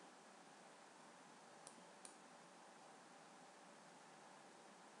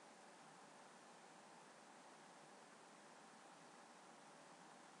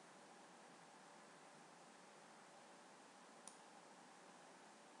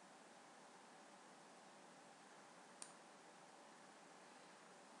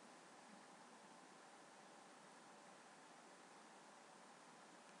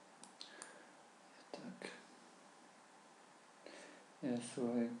 Attack. Yeah, so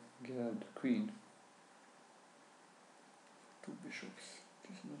I give out the queen. 2 bishops.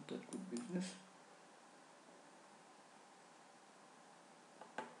 It is not that good business.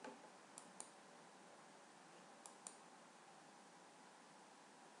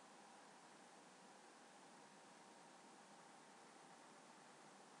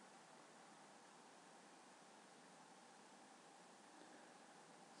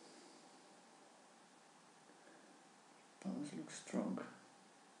 Pawns look strong.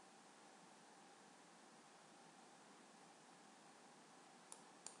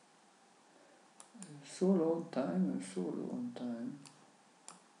 So long time, so long time.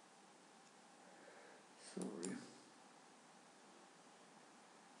 Sorry.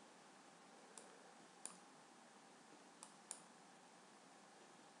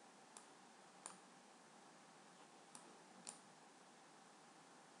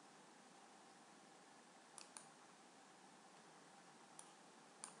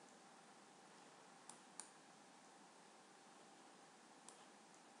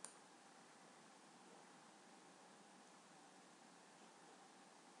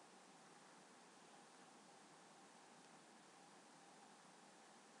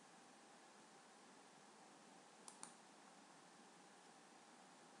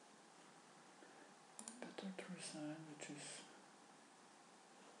 Better to resign, which is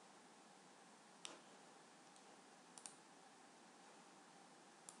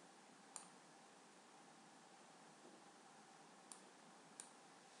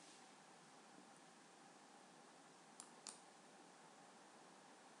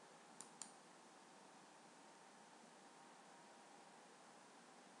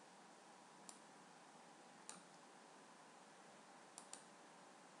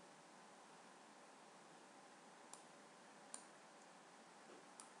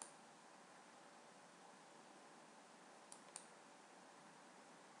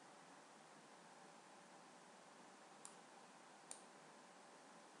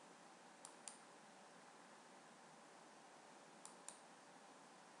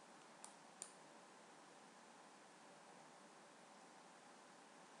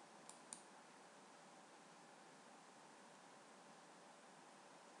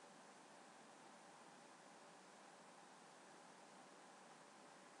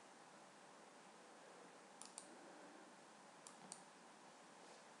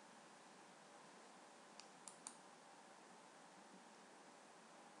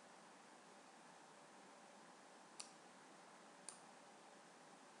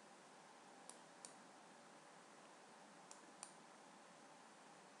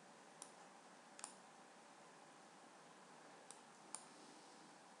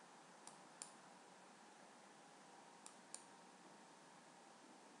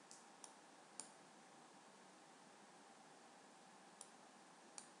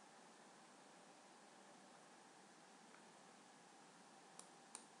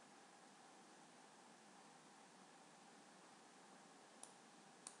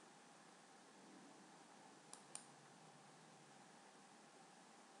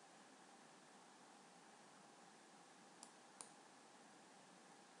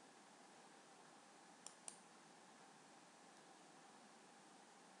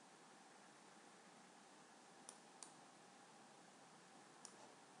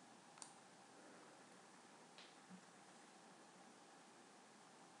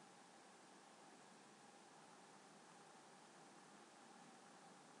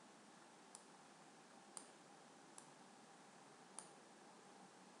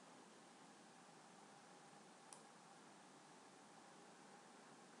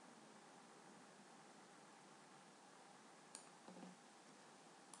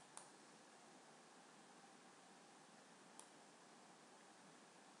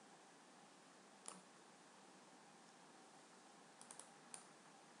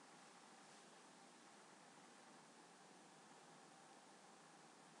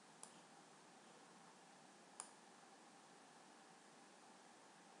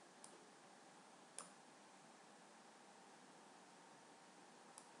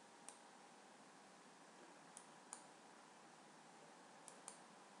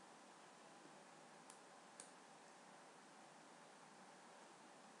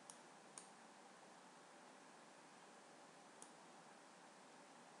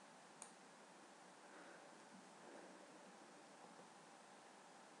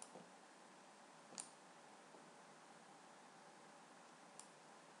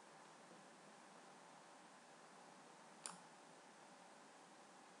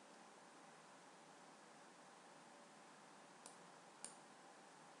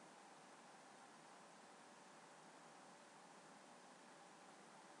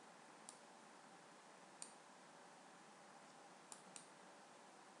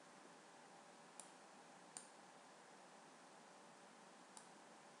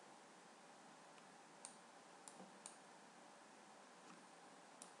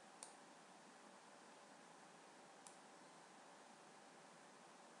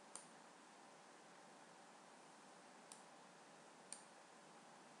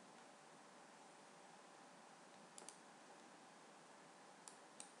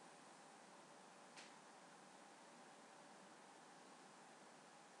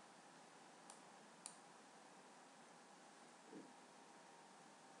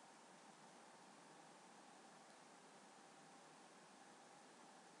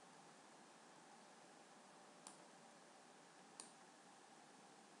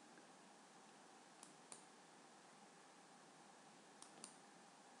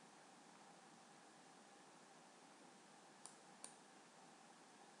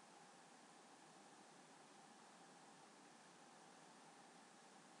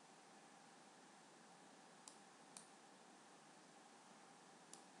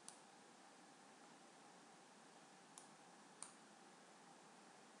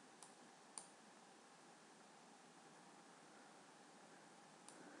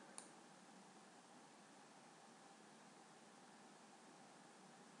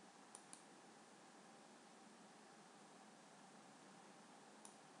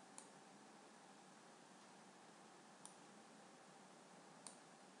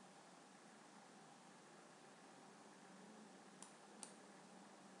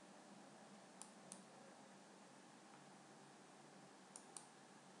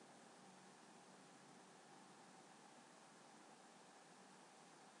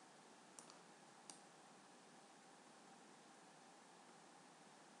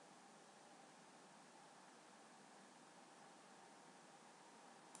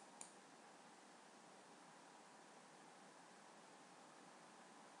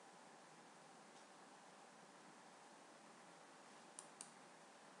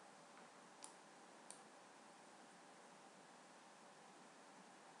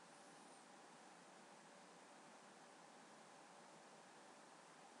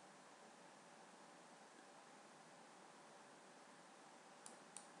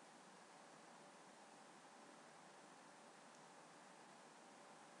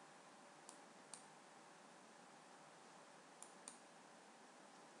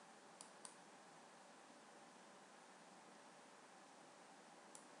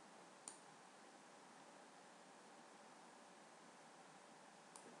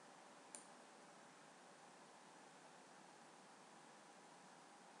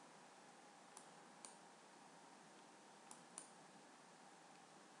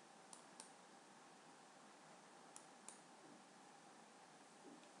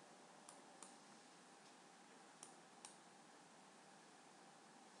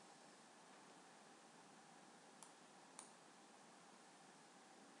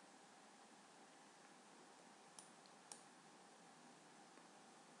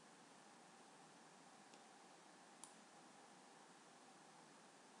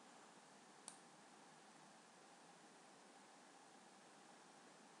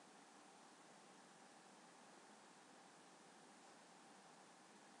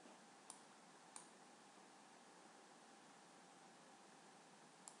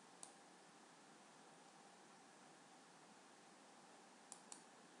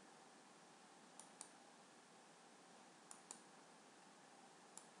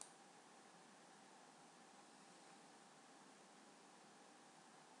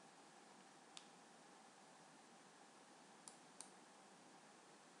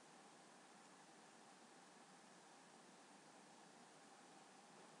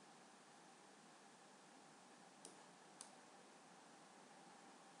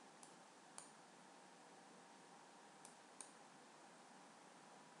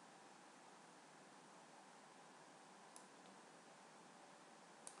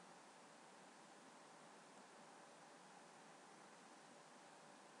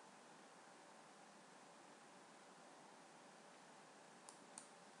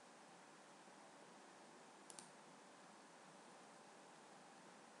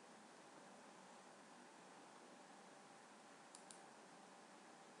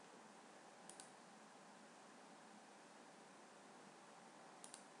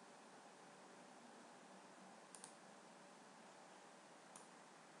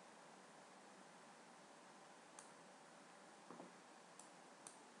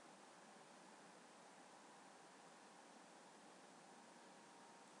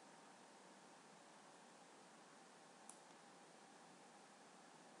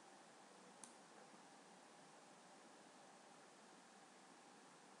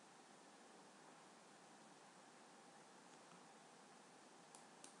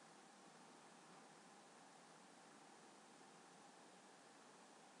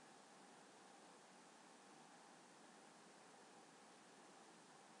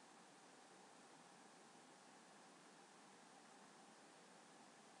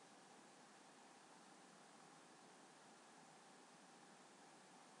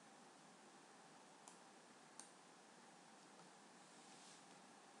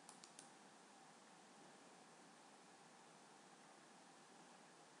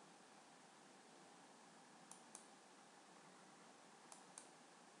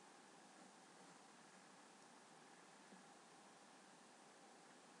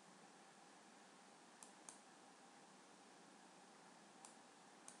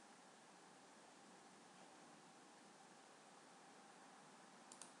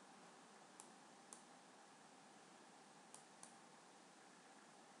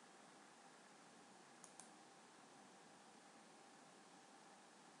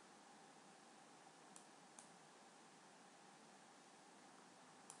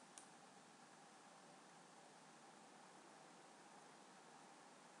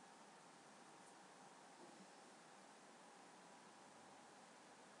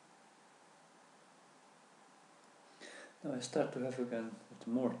Now I start to have again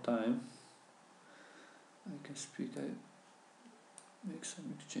more time. I can speak, I make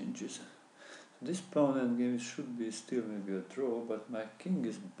some exchanges. So this pawn endgame should be still maybe a draw, but my king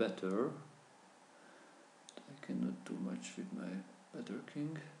is better. I cannot do much with my better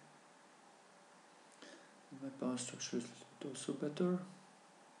king. My pawn structure is also better.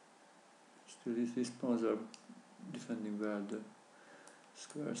 Still these pawns are defending well the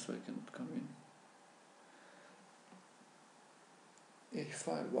square, so I cannot come in.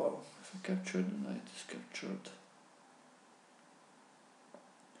 A5, wow, if I capture, the knight is captured.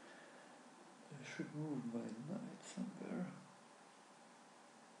 I should move my knight somewhere.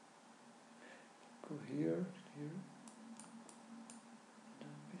 Go here, here.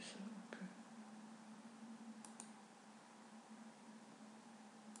 Then b7, okay.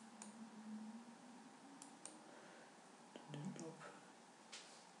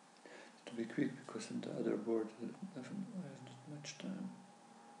 To be quick, because on the other board I have not much time.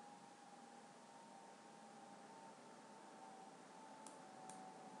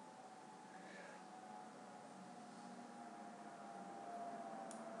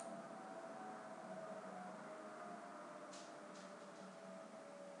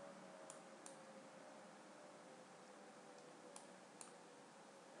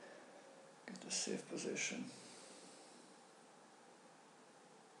 Get a safe position.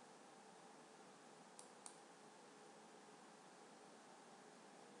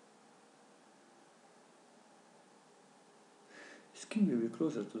 This king will be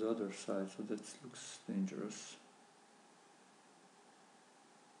closer to the other side, so that looks dangerous.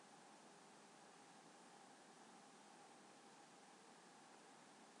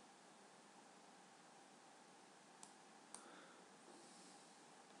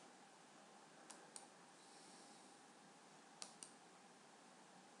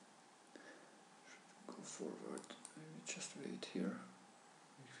 Go forward, maybe just wait here.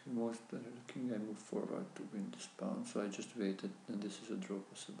 If he moves better the king, I move forward to win this pawn, so I just waited, and this is a draw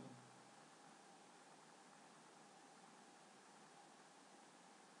possible.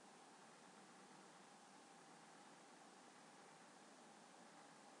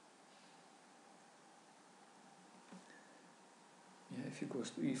 Yeah, if he goes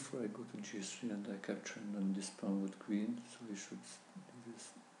to e4, I go to g3 and I capture and then this pawn with queen, so he should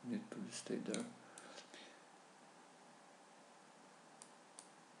need to stay there.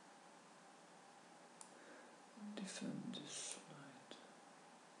 Defend this knight.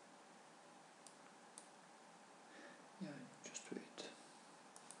 Yeah, just wait.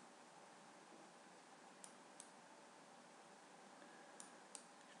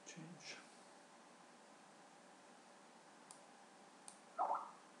 Exchange.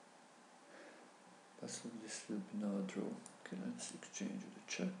 So this will be now a draw. Okay, let's exchange the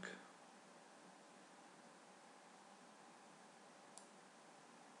check.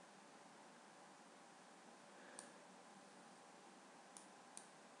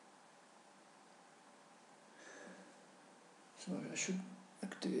 So I should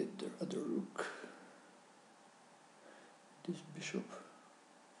activate the other rook. This bishop.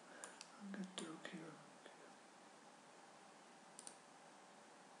 I'll get the rook here. Okay.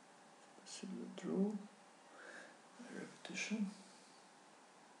 Possible draw. Repetition.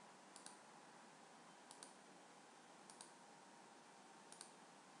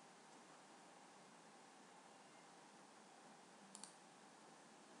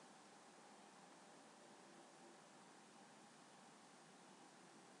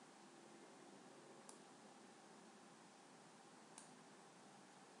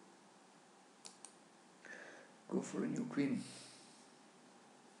 Go for a new queen.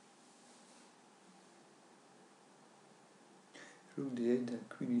 Rook d8, then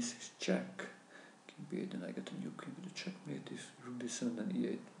queen e6 check. King b8, then I get a new king with a checkmate. If rook d7, then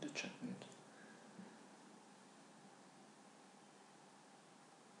e8 with the checkmate.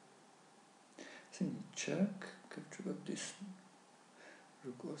 I think check, capture up this.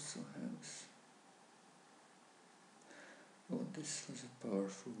 Rook also hangs. Oh, this was a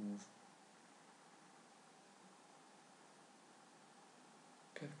powerful move.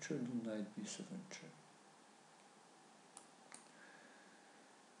 Capture the knight b7 check.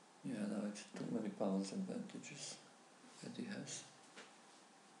 Yeah, now it's too many pawns advantages that he has.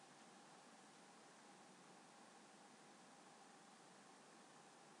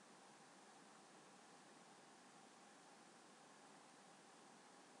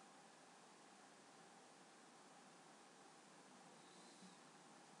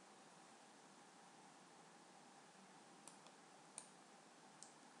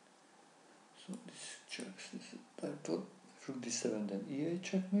 So this checks. This I thought rook d7 then e8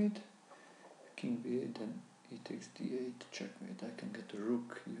 checkmate. King b8 then He takes d8, checkmate. I can get a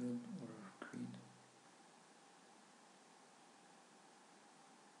rook even, or a queen.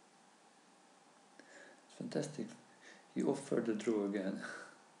 It's fantastic. He offered a draw again.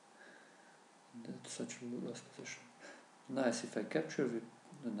 That's such a lost position. Nice, if I capture with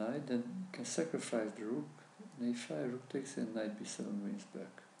the knight, then I can sacrifice the rook. A5, rook takes, and knight b7 wins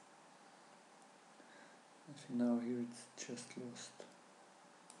back. I think now here it's just lost.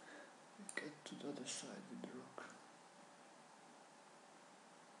 We get to the other side with the rook.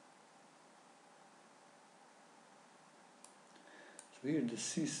 So here the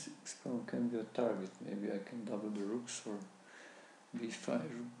c6 pawn can be a target. Maybe I can double the rooks, or b5,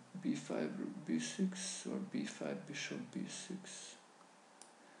 b5, rook b6, or b5, bishop b6.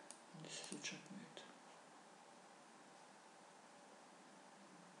 This is a checkmate.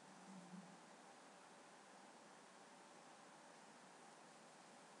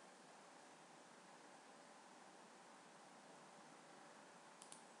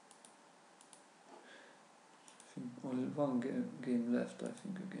 Only one game left, I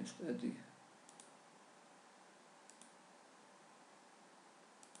think, against Eddie.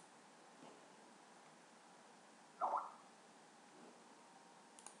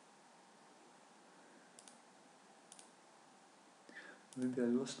 Maybe I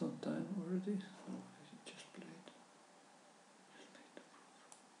lost no time already? No, I just played.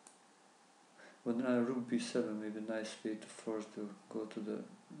 But now rook b7 may be a nice way to force to go to the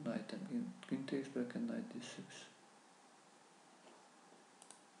knight, and queen takes back and knight d6.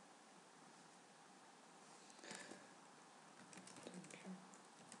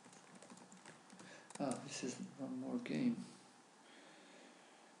 This is one more game.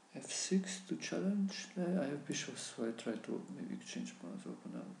 f6 to challenge. I have bishops, so I try to maybe exchange pawns,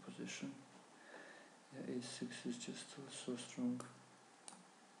 open up a position. Yeah, a6 is just so strong.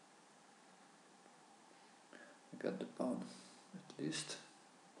 I got the pawn, at least.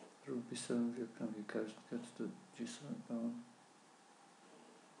 Rook b7 will come, he gets the g7 pawn.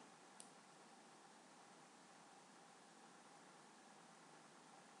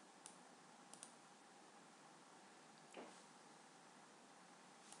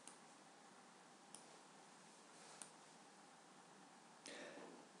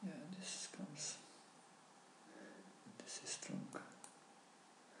 Yeah, this comes. This is strong.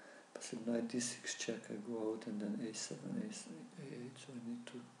 Passive knight d6 check, I go out, and then a7, a8, so I need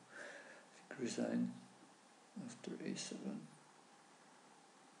to resign after a7.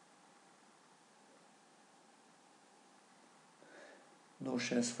 No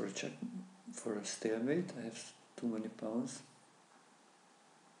chance for a check, for a stalemate. I have too many pawns.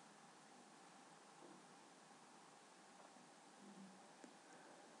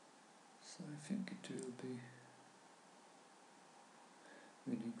 So I think it will be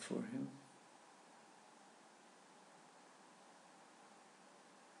winning for him.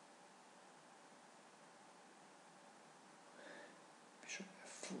 Bishop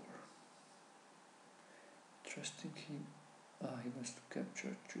f4. Interesting. He wants to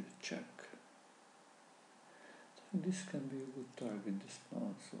capture through the check. I think this can be a good target, this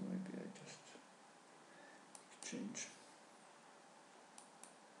pawn, so maybe I just exchange.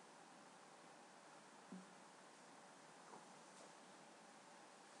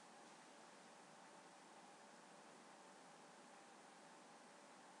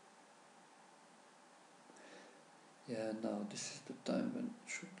 Yeah, now this is the time when I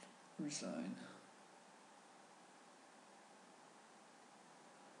should resign.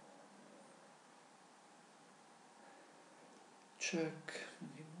 Check, and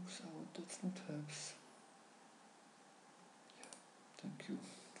he moves out, that's not helps. Yeah, thank you,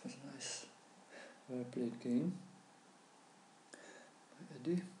 it was nice. Well played game by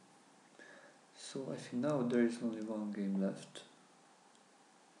Eddie. So I think now there is only one game left.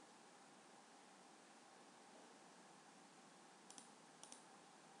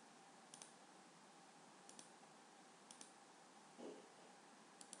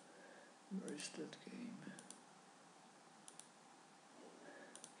 Where is that game?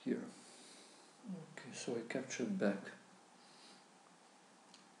 Here. Okay, so I captured back.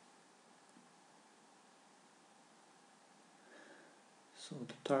 So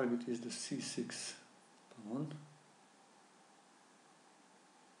the target is the c6 pawn.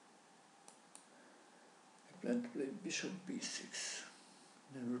 I plan to play bishop b6,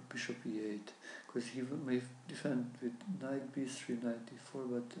 then rook bishop e8, because he may defend with knight b3, knight d4,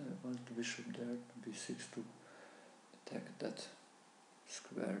 but I want the bishop there, b6, to attack that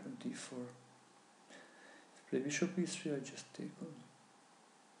square on d4. If I play bishop e3, I just take on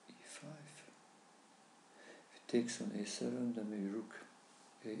e5. If it takes on a7, then maybe rook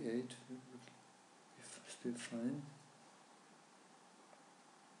a8 will be still fine.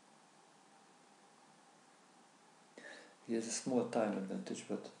 He has a small time advantage,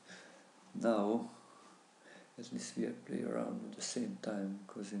 but now at least we play around at the same time,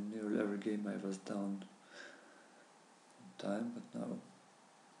 because in nearly every game I was down in time, but now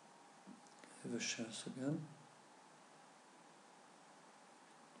I have a chance again.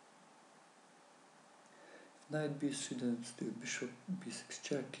 Knight b3, then still bishop b6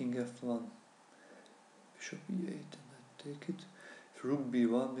 check, king f1, bishop e8, and I take it. If rook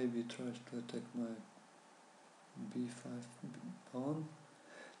b1, maybe he tries to attack my b5 pawn.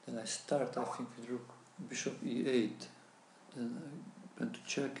 Then I start, I think, with rook bishop e8. Then I plan to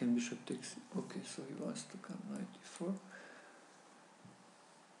check and bishop takes. Okay, so he wants to come knight e4.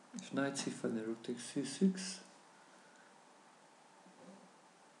 If knight c5, then rook takes c6.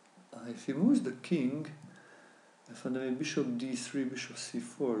 If he moves the king, I find that bishop d3, bishop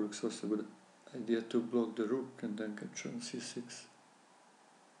c4 looks also a good idea to block the rook and then capture on c6.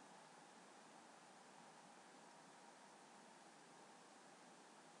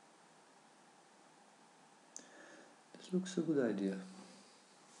 This looks a good idea.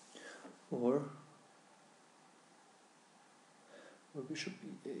 Or bishop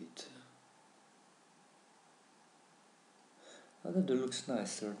e8. That looks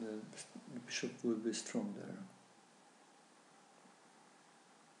nicer, the bishop will be strong there.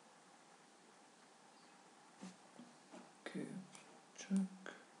 Okay, check.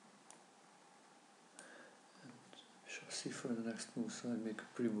 And bishop c4 the next move, so I make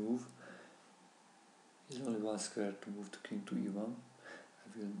a pre-move. He's only one square to move the king to e1.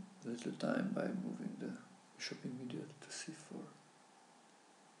 I will little time by moving the bishop immediately to c4.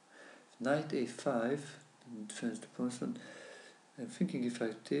 Knight a5, then defends the pawn. I'm thinking if I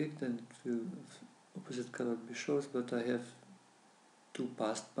take, then it will opposite colored bishops, but I have two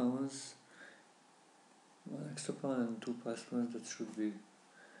passed pawns, one extra pawn and two passed pawns. That should be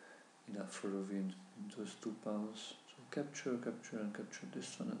enough for a win in those two pawns. So capture, capture, and capture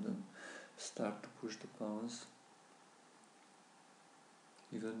this one, and then start to push the pawns.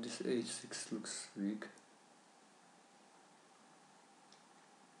 Even this h6 looks weak.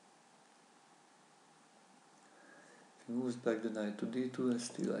 If he moves back the knight to d2, and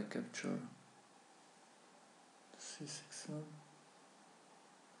still I capture the c6 one.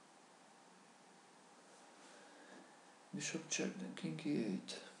 Bishop check, then king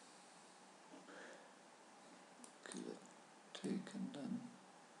e8. Okay, take and then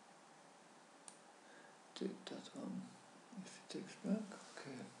take that one. If he takes back,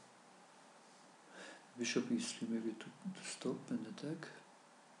 okay. Bishop e3 maybe to stop and attack.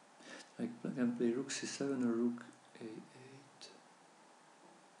 I can play rook c7 or rook a8.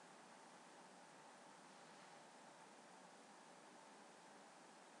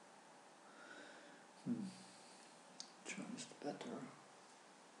 Which one is better?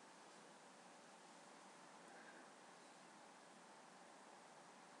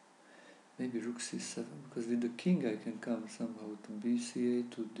 Maybe rook c7, because with the king I can come somehow to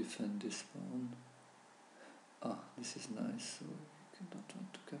bc8 to defend this pawn. This is nice, so I don't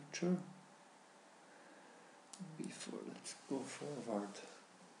want to capture. b4, let's go forward.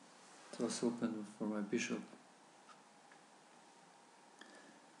 It was open for my bishop.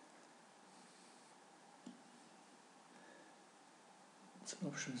 Some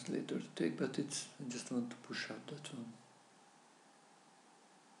options later to take, but I just want to push out that one.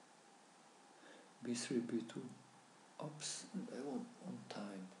 b3, b2, ops, and I want on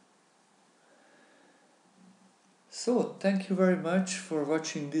time. So, thank you very much for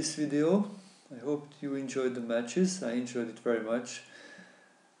watching this video. I hope you enjoyed the matches. I enjoyed it very much.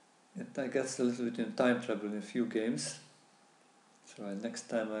 I got a little bit in time trouble in a few games. So next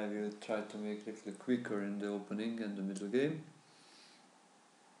time I will try to make it a little quicker in the opening and the middle game.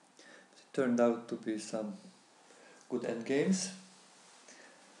 It turned out to be some good end games.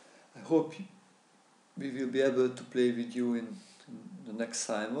 I hope we will be able to play with you in the next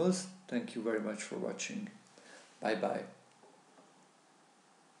Simuls. Thank you very much for watching. Bye bye.